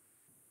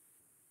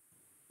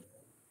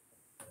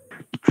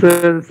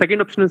 So the second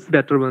option is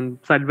better one,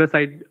 side by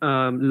side,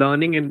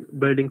 learning and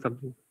building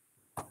something.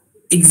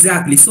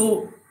 Exactly.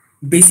 So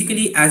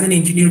basically, as an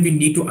engineer, we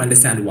need to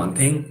understand one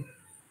thing.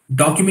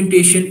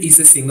 Documentation is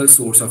a single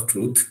source of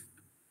truth.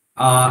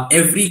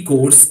 Every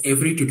course,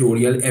 every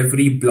tutorial,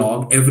 every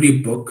blog, every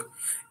book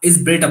is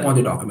built upon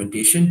the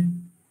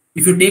documentation.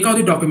 If you take out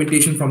the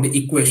documentation from the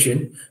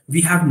equation,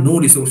 we have no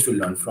resource to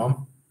learn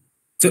from.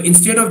 So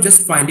instead of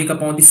just finding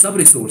upon the sub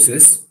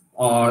resources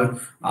or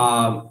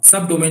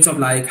subdomains of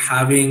like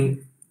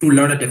having to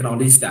learn a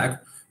technology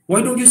stack,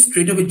 why don't you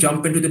straight away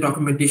jump into the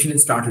documentation and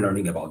start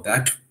learning about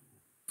that?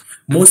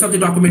 Most of the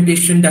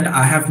documentation that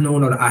I have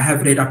known or I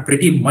have read are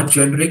pretty much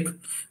generic.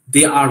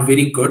 They are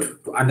very good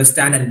to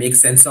understand and make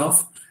sense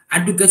of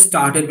and to get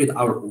started with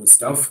our own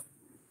stuff.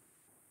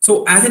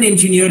 So as an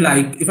engineer,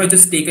 like if I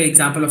just take an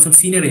example of some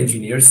senior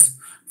engineers,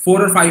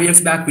 4 or 5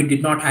 years back, we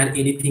did not have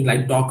anything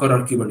like Docker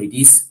or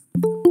Kubernetes.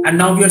 And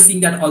now we are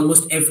seeing that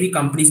almost every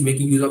company is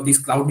making use of these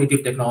cloud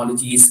native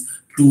technologies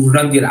to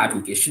run their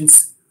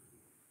applications.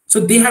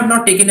 So they have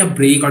not taken a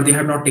break or they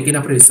have not taken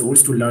up a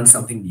resource to learn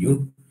something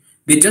new.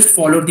 They just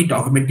followed the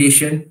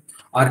documentation,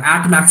 or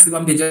at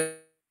maximum, they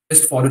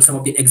just followed some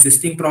of the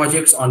existing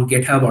projects on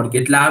GitHub or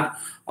GitLab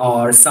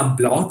or some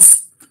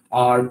blogs,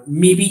 or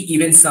maybe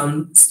even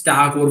some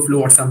Stack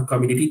Overflow or some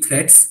community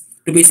threads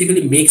to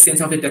basically make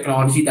sense of the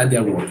technology that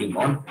they're working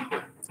on.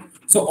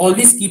 So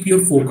always keep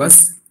your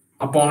focus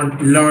upon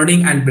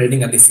learning and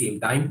building at the same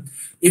time.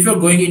 If you're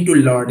going into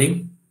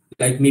learning,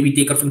 like maybe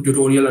take up some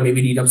tutorial or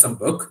maybe read up some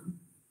book,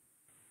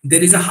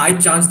 there is a high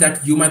chance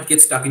that you might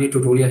get stuck in a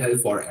tutorial hell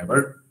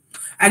forever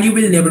and you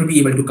will never be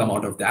able to come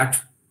out of that.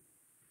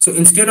 So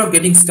instead of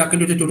getting stuck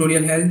into the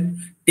tutorial hell,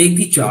 take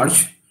the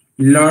charge,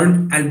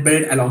 learn and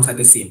build alongside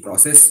the same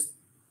process.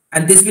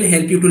 And this will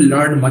help you to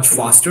learn much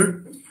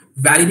faster,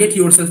 validate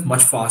yourself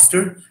much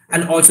faster,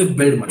 and also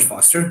build much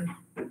faster.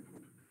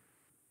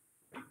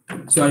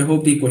 So I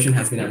hope the question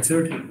has been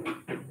answered.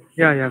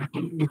 Yeah,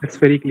 it's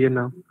very clear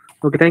now.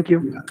 Okay, thank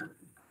you.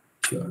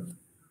 Sure.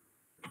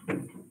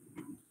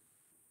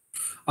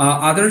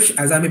 Adarsh,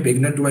 as I'm a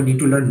beginner, do I need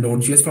to learn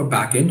Node.js for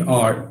backend,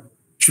 or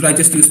should I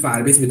just use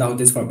Firebase without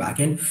this for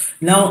backend?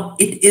 Now,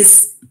 it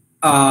is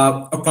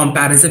a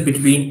comparison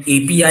between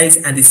APIs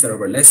and the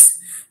serverless.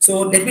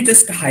 So let me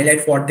just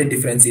highlight what the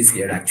difference is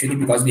here, actually,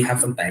 because we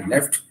have some time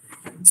left.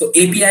 So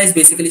APIs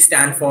basically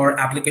stand for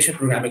application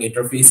programming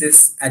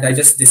interfaces. And I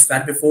just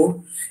described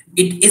before,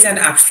 it is an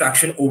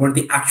abstraction over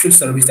the actual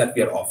service that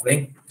we are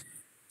offering.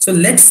 So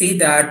let's say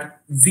that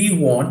we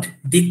want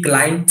the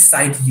client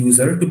side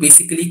user to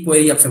basically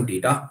query up some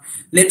data.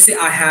 Let's say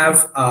I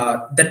have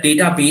the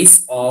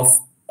database of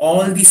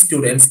all the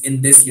students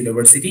in this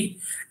university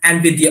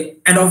and with the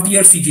end of the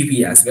year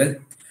CGPA as well.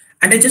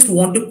 And I just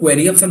want to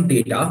query up some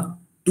data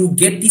to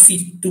get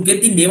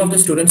the name of the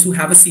students who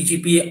have a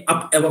CGPA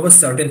up above a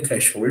certain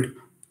threshold.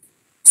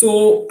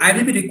 So I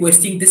will be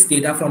requesting this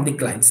data from the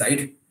client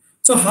side.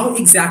 So how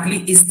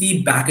exactly is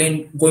the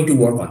backend going to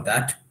work on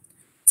that?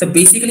 So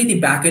basically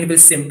the backend will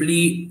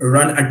simply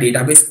run a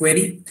database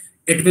query.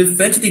 It will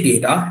fetch the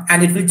data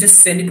and it will just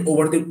send it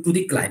over to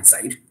the client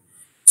side.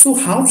 So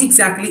how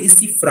exactly is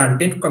the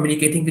front end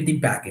communicating with the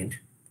backend?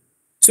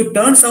 So it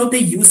turns out they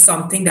use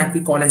something that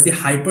we call as the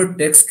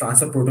hypertext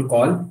transfer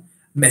protocol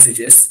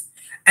messages.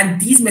 And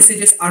these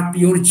messages are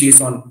pure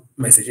JSON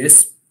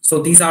messages.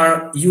 So these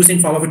are used in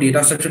form of a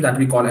data structure that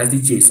we call as the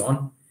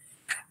JSON.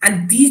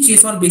 And these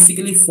JSON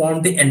basically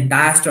form the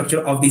entire structure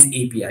of these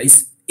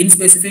APIs, in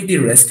specific the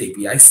REST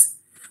APIs.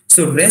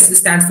 So REST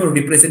stands for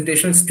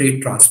representational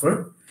state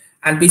transfer.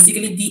 And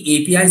basically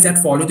the APIs that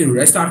follow the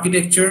REST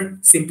architecture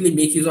simply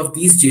make use of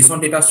these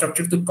JSON data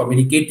structures to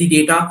communicate the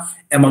data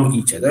among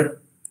each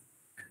other.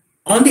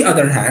 On the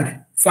other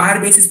hand,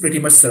 Firebase is pretty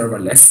much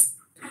serverless.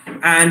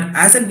 And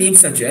as the name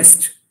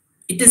suggests,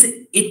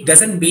 it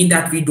doesn't mean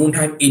that we don't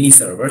have any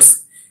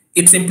servers.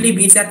 It simply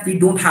means that we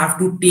don't have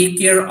to take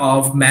care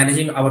of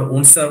managing our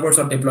own servers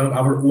or deploying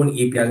our own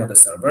APIs on the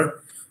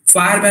server.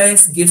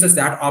 Firebase gives us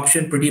that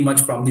option pretty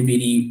much from the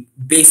very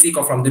basic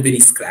or from the very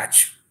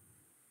scratch.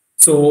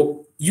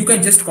 So you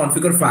can just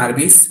configure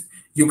Firebase.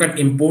 You can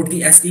import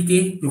the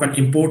SDK. You can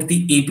import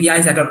the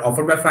APIs that are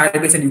offered by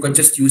Firebase, and you can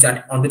just use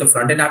that onto the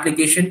front-end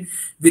application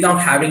without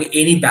having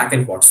any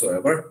backend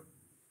whatsoever.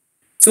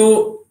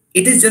 So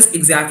it is just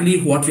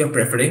exactly what you're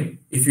preferring.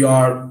 If you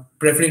are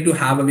preferring to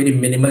have a very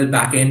minimal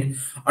backend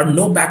or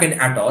no backend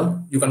at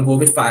all, you can go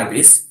with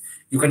Firebase.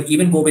 You can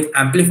even go with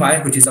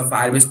Amplify, which is a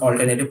Firebase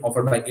alternative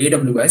offered by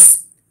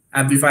AWS.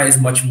 Amplify is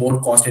much more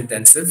cost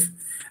intensive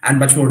and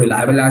much more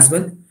reliable as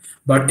well.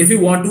 But if you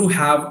want to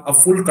have a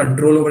full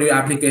control over your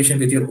application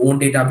with your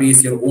own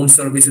database, your own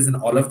services, and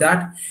all of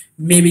that,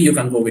 maybe you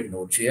can go with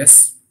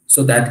Node.js.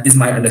 So that is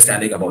my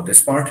understanding about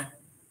this part.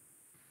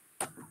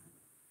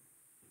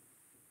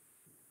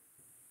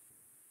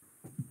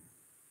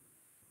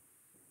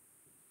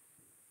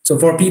 So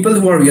for people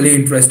who are really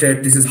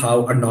interested, this is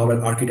how a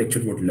normal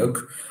architecture would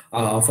look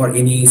for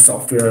any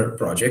software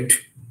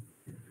project.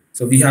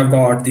 So we have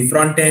got the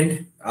front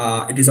end.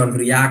 It is on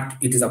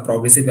React. It is a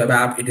progressive web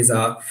app. It is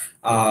a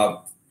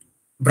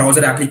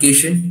browser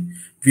application.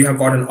 We have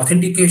got an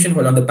authentication,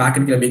 while on the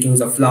backend we are making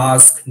use of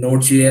Flask,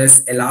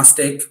 Node.js,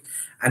 Elastic,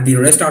 and the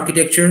REST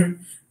architecture.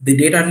 The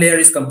data layer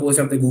is composed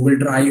of the Google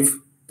Drive,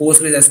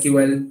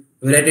 PostgreSQL,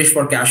 Redis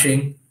for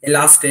caching,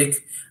 Elastic,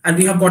 and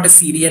we have got a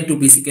CDN to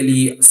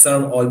basically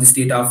serve all this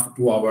data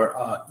to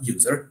our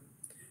user.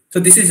 So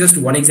this is just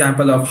one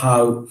example of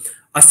how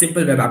a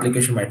simple web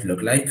application might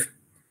look like.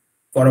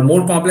 For a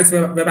more complex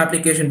web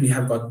application, we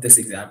have got this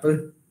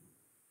example.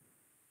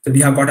 So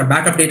we have got a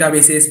backup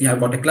databases, we have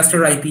got a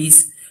cluster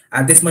IPs,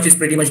 and this much is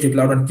pretty much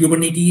deployed on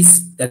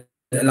Kubernetes that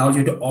allows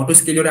you to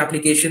auto-scale your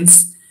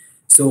applications.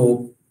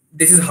 So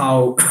this is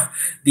how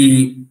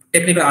the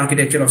technical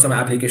architecture of some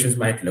applications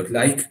might look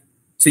like.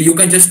 So you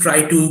can just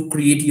try to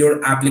create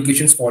your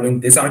applications following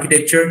this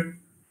architecture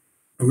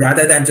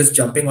rather than just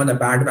jumping on the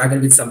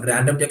bandwagon with some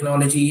random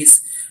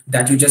technologies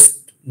that you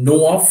just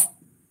know of.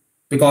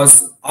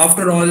 Because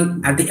after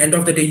all, at the end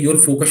of the day, your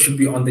focus should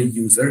be on the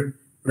user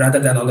rather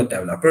than on the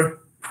developer.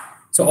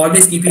 So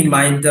always keep in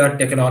mind the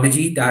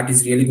technology that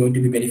is really going to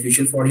be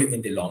beneficial for you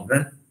in the long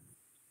run.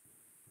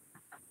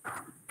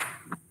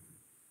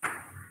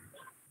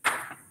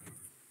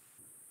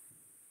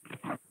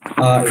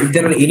 If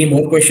there are any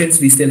more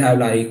questions, we still have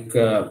like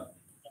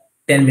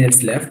 10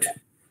 minutes left.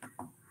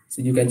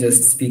 So you can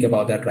just speak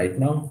about that right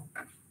now.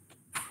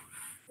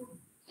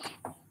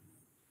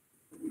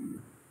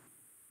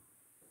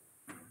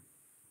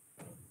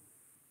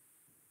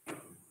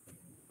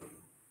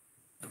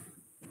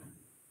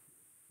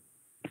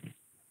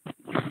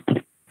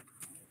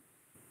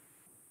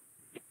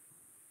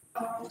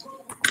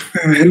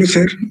 Hello,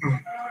 sir.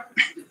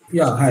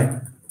 Yeah, hi.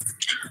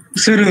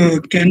 Sir,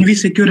 can we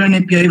secure an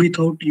API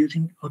without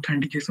using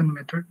authentication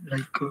method,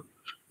 like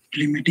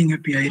limiting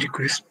API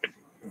request?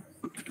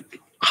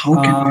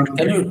 How can we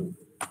do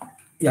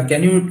that?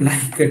 Can you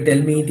like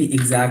tell me the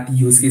exact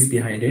use case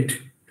behind it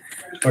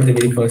for the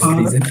very first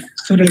reason?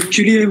 Sir,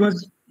 actually, I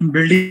was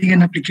building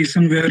an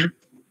application where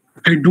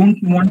I don't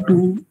want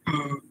to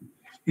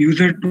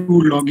user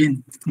to log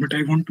in, but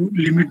I want to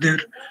limit their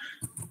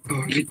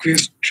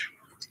request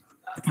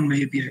on my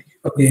API.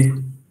 Okay.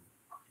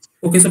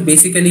 Okay, so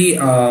basically,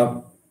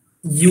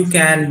 you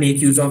can make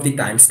use of the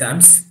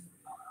timestamps.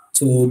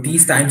 So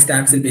these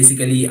timestamps will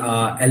basically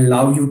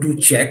allow you to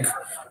check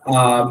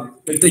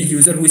if the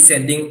user who is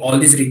sending all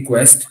these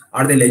requests,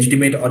 are they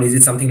legitimate or is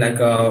it something like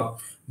a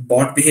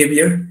bot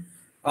behavior?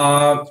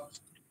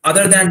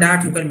 Other than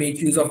that, you can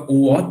make use of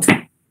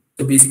OAuth.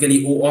 So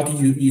basically,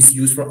 OAuth is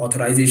used for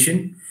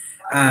authorization,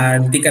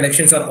 and the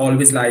connections are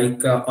always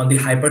like on the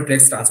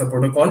hypertext transfer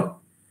protocol.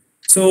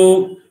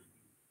 So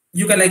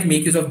you can like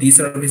make use of these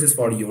services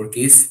for your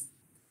case.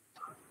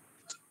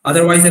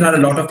 Otherwise, there are a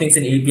lot of things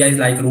in APIs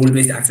like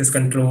role-based access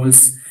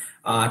controls,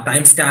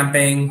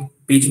 timestamping,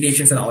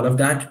 paginations, and all of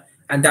that.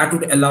 And that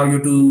would allow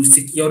you to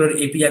secure your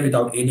API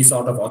without any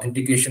sort of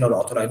authentication or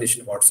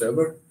authorization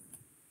whatsoever.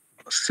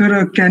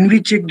 Sir, can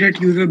we check that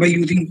user by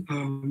using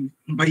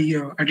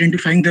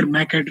identifying their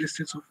MAC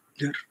addresses of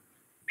their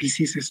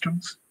PC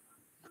systems?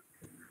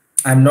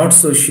 I'm not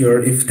so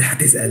sure if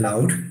that is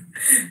allowed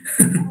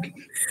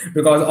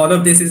because all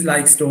of this is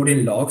like stored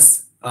in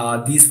logs.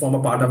 These form a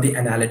part of the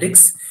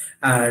analytics.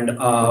 And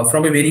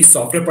from a very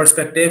software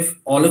perspective,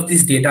 all of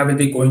this data will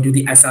be going to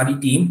the SRE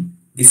team,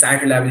 the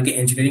site reliability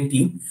engineering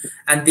team,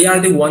 and they are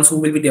the ones who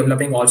will be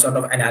developing all sort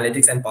of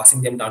analytics and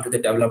passing them down to the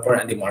developer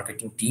and the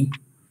marketing team.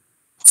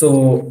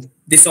 So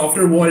the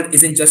software world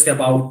isn't just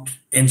about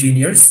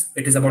engineers.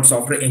 It is about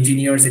software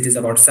engineers. It is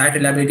about site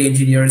reliability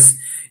engineers.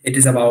 It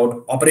is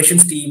about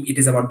operations team. It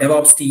is about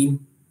DevOps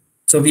team.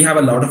 So we have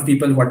a lot of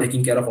people who are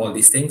taking care of all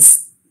these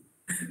things.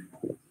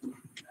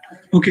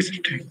 Okay, sir.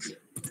 Thanks.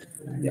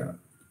 Yeah.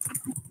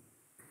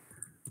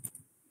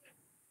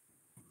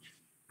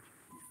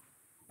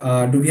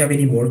 Do we have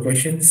any more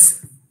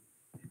questions?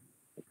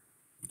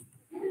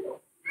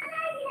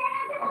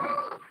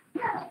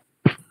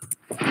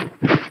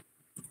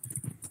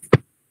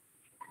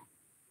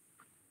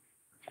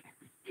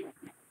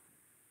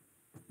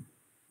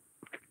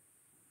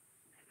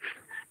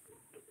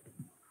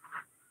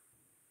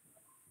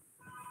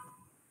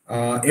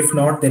 If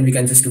not, then we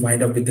can just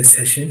wind up with the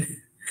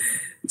session.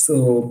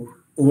 So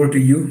over to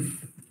you.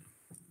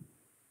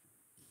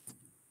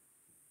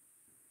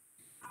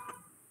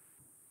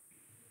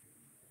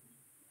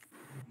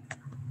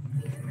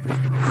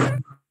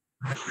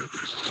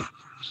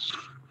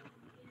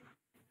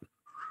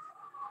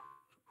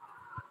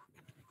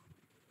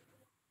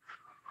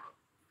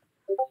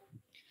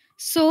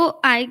 So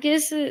I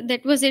guess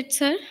that was it,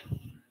 sir.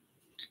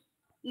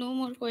 No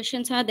more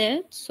questions are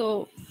there.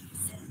 So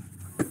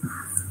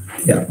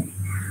Yeah.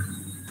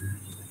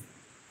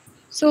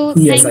 so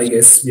Yes, thank I you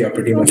guess we are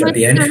pretty so much at much,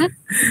 the end. sir.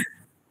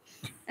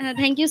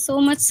 Thank you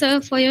so much,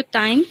 sir, for your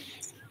time.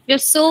 We're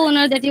so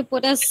honored that you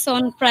put us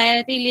on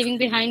priority, leaving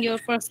behind your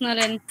personal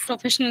and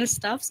professional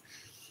stuffs.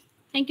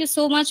 Thank you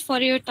so much for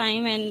your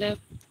time and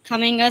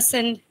coming us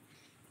and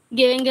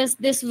giving us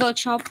this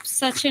workshop.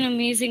 Such an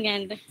amazing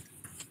and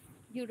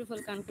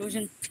beautiful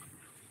conclusion.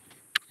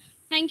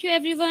 Thank you,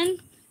 everyone.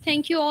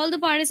 Thank you, all the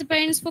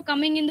participants, for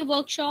coming in the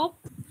workshop.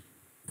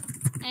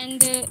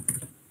 And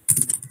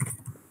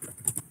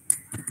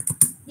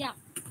yeah,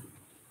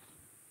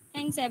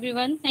 thanks,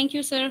 everyone. Thank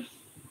you, sir.